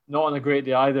year. Not on a great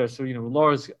day either. So you know,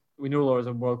 we know Laura's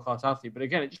a world class athlete, but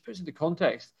again, it just puts into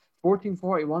context.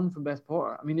 14:41 from Beth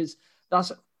Potter. I mean,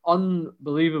 that's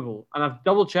unbelievable. And I've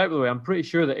double checked, by the way. I'm pretty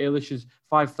sure that Eilish's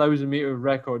 5,000 meter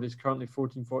record is currently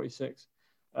 14:46,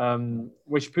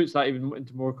 which puts that even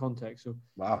into more context. So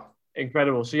wow,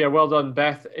 incredible. So yeah, well done.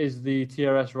 Beth is the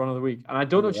TRS Run of the Week, and I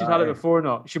don't know if she's had it before or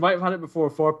not. She might have had it before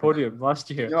for podium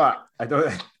last year. You know what? I don't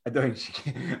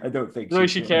think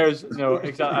she cares. No,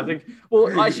 exactly. I think.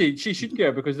 Well, actually, she should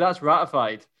care because that's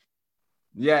ratified.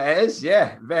 Yeah, it is.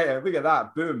 Yeah, look at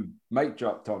that. Boom, mic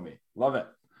drop, Tommy. Love it.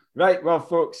 Right, well,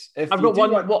 folks, if I've got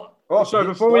one. Sorry,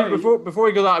 before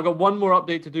we go that, I've got one more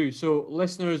update to do. So,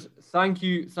 listeners, thank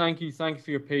you for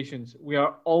your patience. We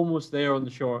are almost there on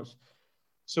the shorts.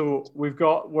 So we're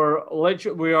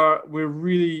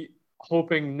really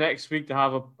hoping next week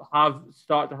to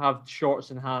start to have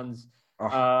shorts in hands.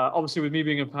 Obviously, with me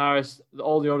being in Paris,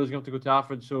 all the orders are going to have to go to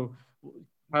Alfred. So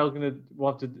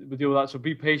we'll have to deal with that. So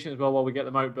be patient as well while we get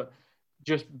them out. But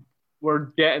just we're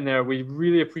getting there. We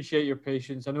really appreciate your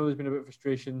patience. I know there's been a bit of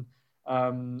frustration,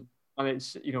 and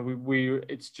it's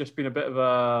it's just been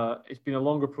it's been a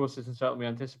longer process than certainly we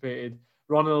anticipated.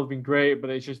 Ronald has been great, but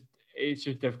it's just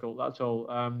difficult. That's all.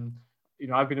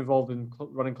 I've been involved in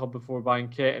running club before, buying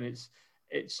kit, and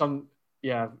it's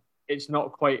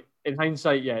not quite in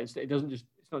hindsight. Yeah, it's not just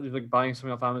like buying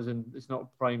something off Amazon. It's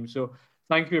not prime. So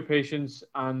thank you for your patience,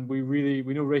 and we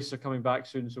know races are coming back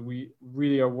soon, so we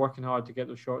really are working hard to get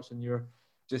those shorts in your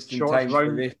shorts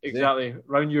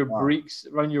round your breeks,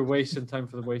 round your waist in time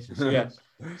for the races. So yeah,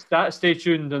 stay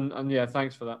tuned, and yeah,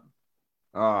 thanks for that.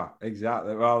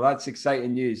 Exactly. Well, that's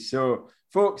exciting news. So,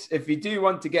 folks, if you do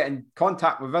want to get in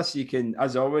contact with us, you can,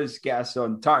 as always, get us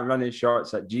on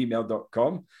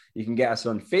tartanrunningshorts@gmail.com. You can get us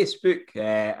on Facebook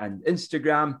and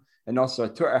Instagram. And also a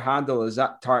Twitter handle is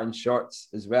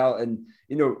 @TartanShorts as well. And,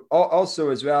 also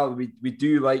as well, we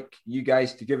do like you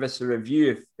guys to give us a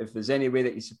review. If there's any way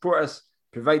that you support us,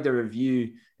 provide a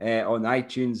review on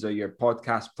iTunes or your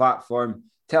podcast platform.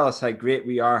 Tell us how great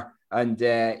we are. And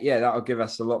that'll give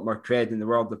us a lot more cred in the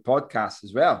world of podcasts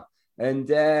as well.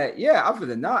 And other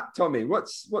than that, Tommy,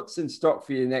 what's in stock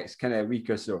for you next kind of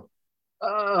week or so?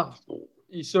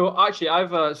 So actually,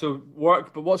 I've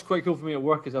work. But what's quite cool for me at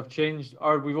work is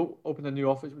we've opened a new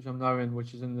office, which I'm now in,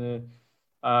 which is in the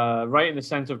right in the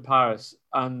center of Paris.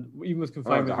 And even with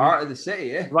confinement, the heart of the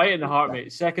city, right in the heart,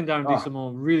 mate. Second down,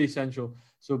 Decimon, really central.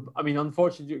 So I mean,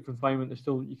 unfortunately, due to confinement,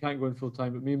 you can't go in full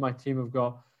time. But me and my team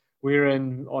we're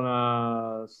in on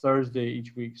a Thursday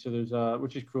each week. So there's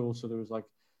which is cool. So there was it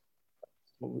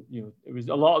was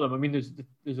a lot of them. I mean, there's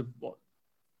a what.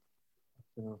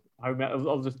 How many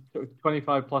of the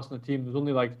 25 plus in the team? There's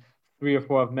only like 3 or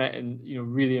 4 I've met in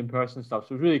really in person stuff.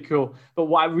 So it's really cool. But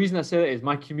the reason I say that is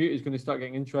my commute is going to start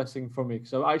getting interesting for me.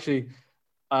 So actually,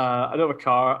 I don't have a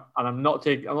car, and I'm not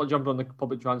jumping on the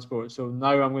public transport. So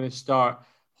now I'm going to start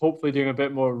hopefully doing a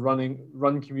bit more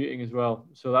run commuting as well.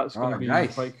 So that's going to be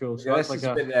nice. Quite cool. So that's like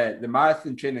where the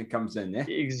marathon training comes in, yeah.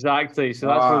 Exactly. So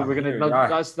that's where we're going to.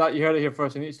 That's that. You heard it here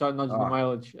first. I need to start nudging the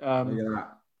mileage.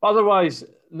 Otherwise,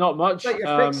 not much. Like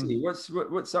your fixie.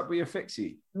 What's up with your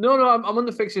fixie? No, I'm on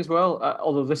the fixie as well.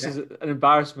 Although this is an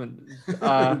embarrassment.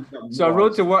 So I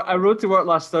rode to work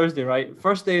last Thursday. Right,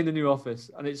 first day in the new office,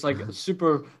 and it's like a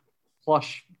super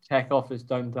plush tech office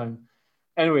downtown.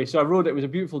 Anyway, so I rode. It was a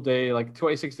beautiful day, like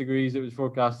 26 degrees. It was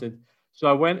forecasted. So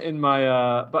I went in my.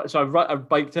 I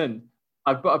biked in.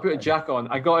 I put a jacket on.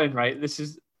 I got in. Right.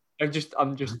 I'm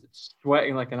just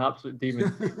sweating like an absolute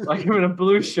demon. Like I'm in a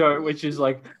blue shirt, which is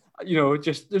like,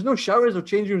 there's no showers or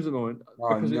change rooms at the moment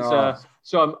because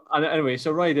anyway,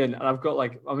 so right in, and I've got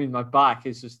my back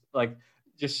is just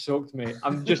soaked me.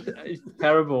 It's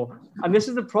terrible. And this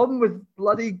is the problem with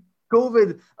bloody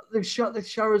COVID. They've shut the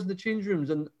showers and the change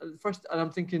rooms. And I'm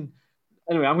thinking,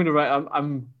 anyway, I'm going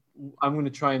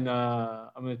to try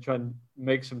and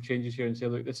make some changes here and say,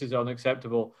 look, this is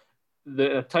unacceptable.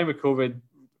 The time of COVID,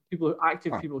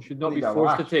 active people should not be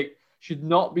forced to take should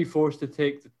not be forced to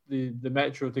take the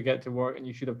metro to get to work, and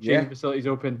you should have changing facilities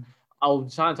open. I'll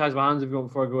sanitize my hands if you want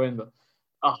before I go in, but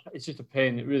it's just a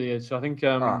pain. It really is. So I think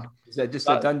is it just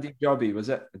a Dundee jobby? Was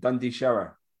it a Dundee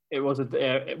shower? It was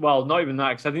well, not even that,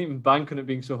 because I didn't even bank on it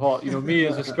being so hot. You know, me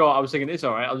as a Scot, I was thinking it's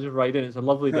all right. I'll just ride in. It's a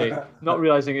lovely day. Not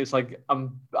realizing it's like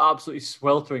I'm absolutely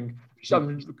sweltering.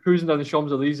 I'm cruising down the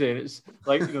Champs-Elysees and it's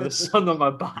like, you know, the sun on my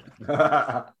back.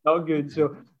 Not good.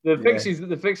 So the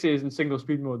fixie is in single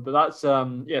speed mode, but that's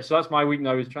so that's my week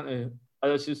now, is trying to.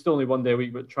 It's still only 1 day a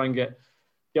week, but try and get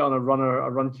on a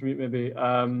run commute maybe.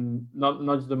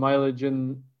 Nudge the mileage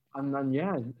and then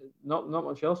not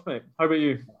much else, mate. How about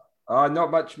you?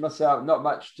 Not much myself. Not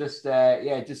much. Just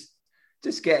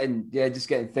getting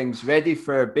things ready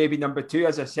for baby number 2.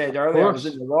 As I said earlier, I was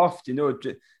in the loft, you know,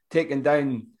 taking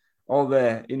down all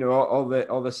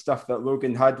the stuff that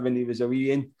Logan had when he was a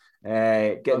wee in,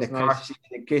 getting the car seat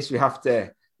in case we have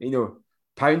to, you know,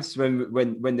 pounce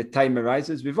when the time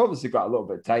arises. We've obviously got a little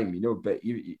bit of time, you know, but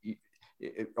you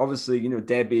obviously, you know,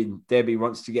 Debbie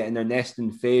wants to get in her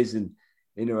nesting phase, and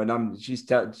you know, and I'm just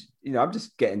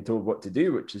getting told what to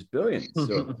do, which is brilliant.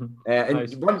 So,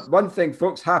 and one thing,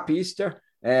 folks, happy Easter,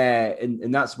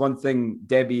 and that's one thing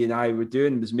Debbie and I were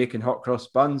doing, was making hot cross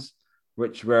buns,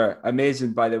 which were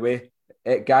amazing, by the way.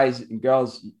 Guys and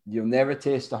girls, you'll never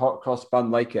taste a hot cross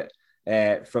bun like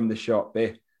it from the shop.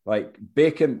 Like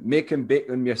make and bake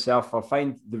them yourself. I'll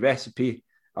find the recipe.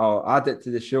 I'll add it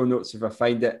to the show notes if I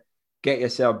find it. Get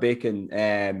yourself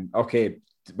bacon. Okay,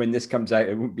 when this comes out,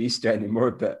 it won't be Easter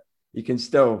anymore, but you can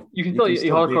still eat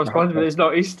hot cross buns, but it's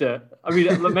not Easter. I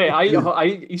mean, mate, I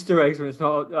eat Easter eggs when it's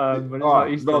not not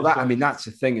Easter. Well, I mean, that's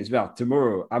the thing as well.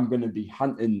 Tomorrow, I'm going to be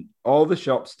hunting all the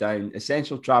shops down,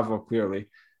 Essential Travel clearly,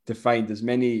 to find as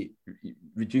many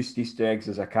reduced Easter eggs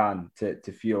as I can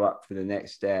to fuel up for the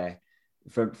next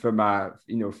for my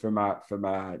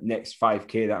next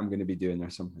 5K that I'm going to be doing or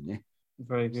something. Yeah.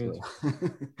 Very good. So.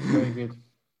 Very good.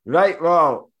 Right.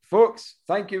 Well, folks,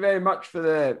 thank you very much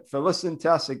for listening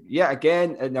to us yet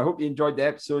again, and I hope you enjoyed the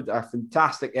episode. A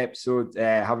fantastic episode,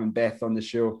 having Beth on the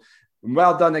show. And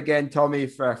well done again, Tommy,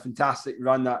 for a fantastic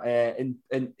run in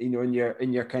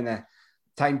your kind of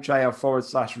time trial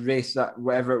 / race, that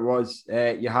whatever it was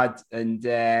you had, and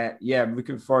I'm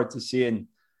looking forward to seeing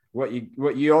what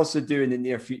you also do in the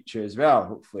near future as well,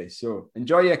 hopefully. So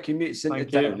enjoy your commutes into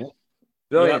town.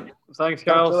 Brilliant. Yep. Thanks,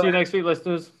 Kyle. See you next week,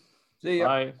 listeners. See you.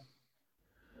 Bye.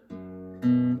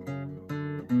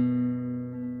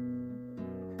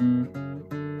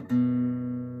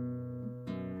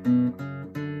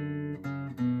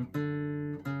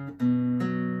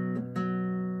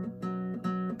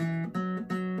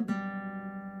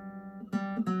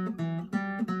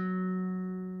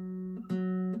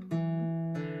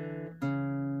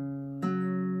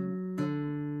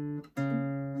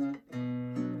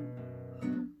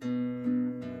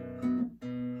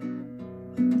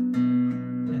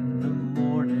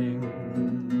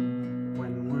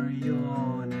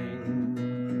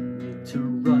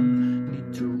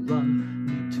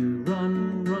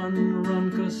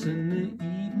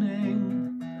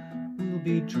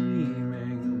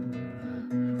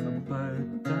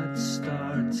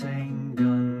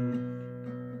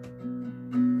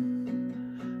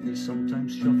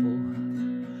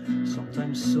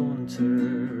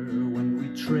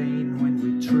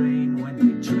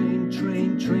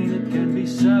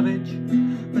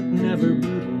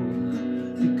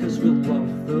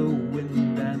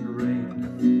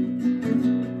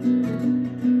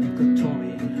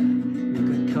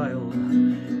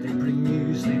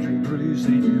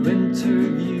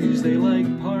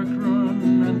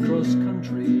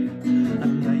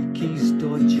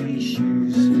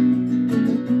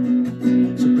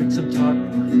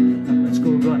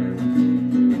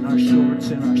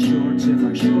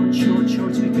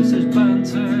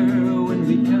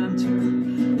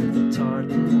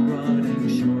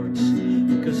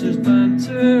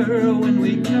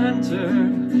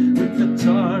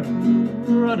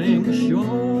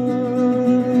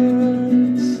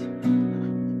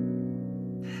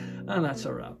 And that's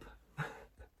a wrap.